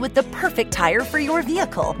matches you with the perfect tire for your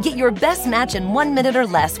vehicle. Get your best match in 1 minute or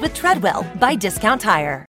less with Treadwell by Discount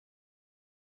Tire.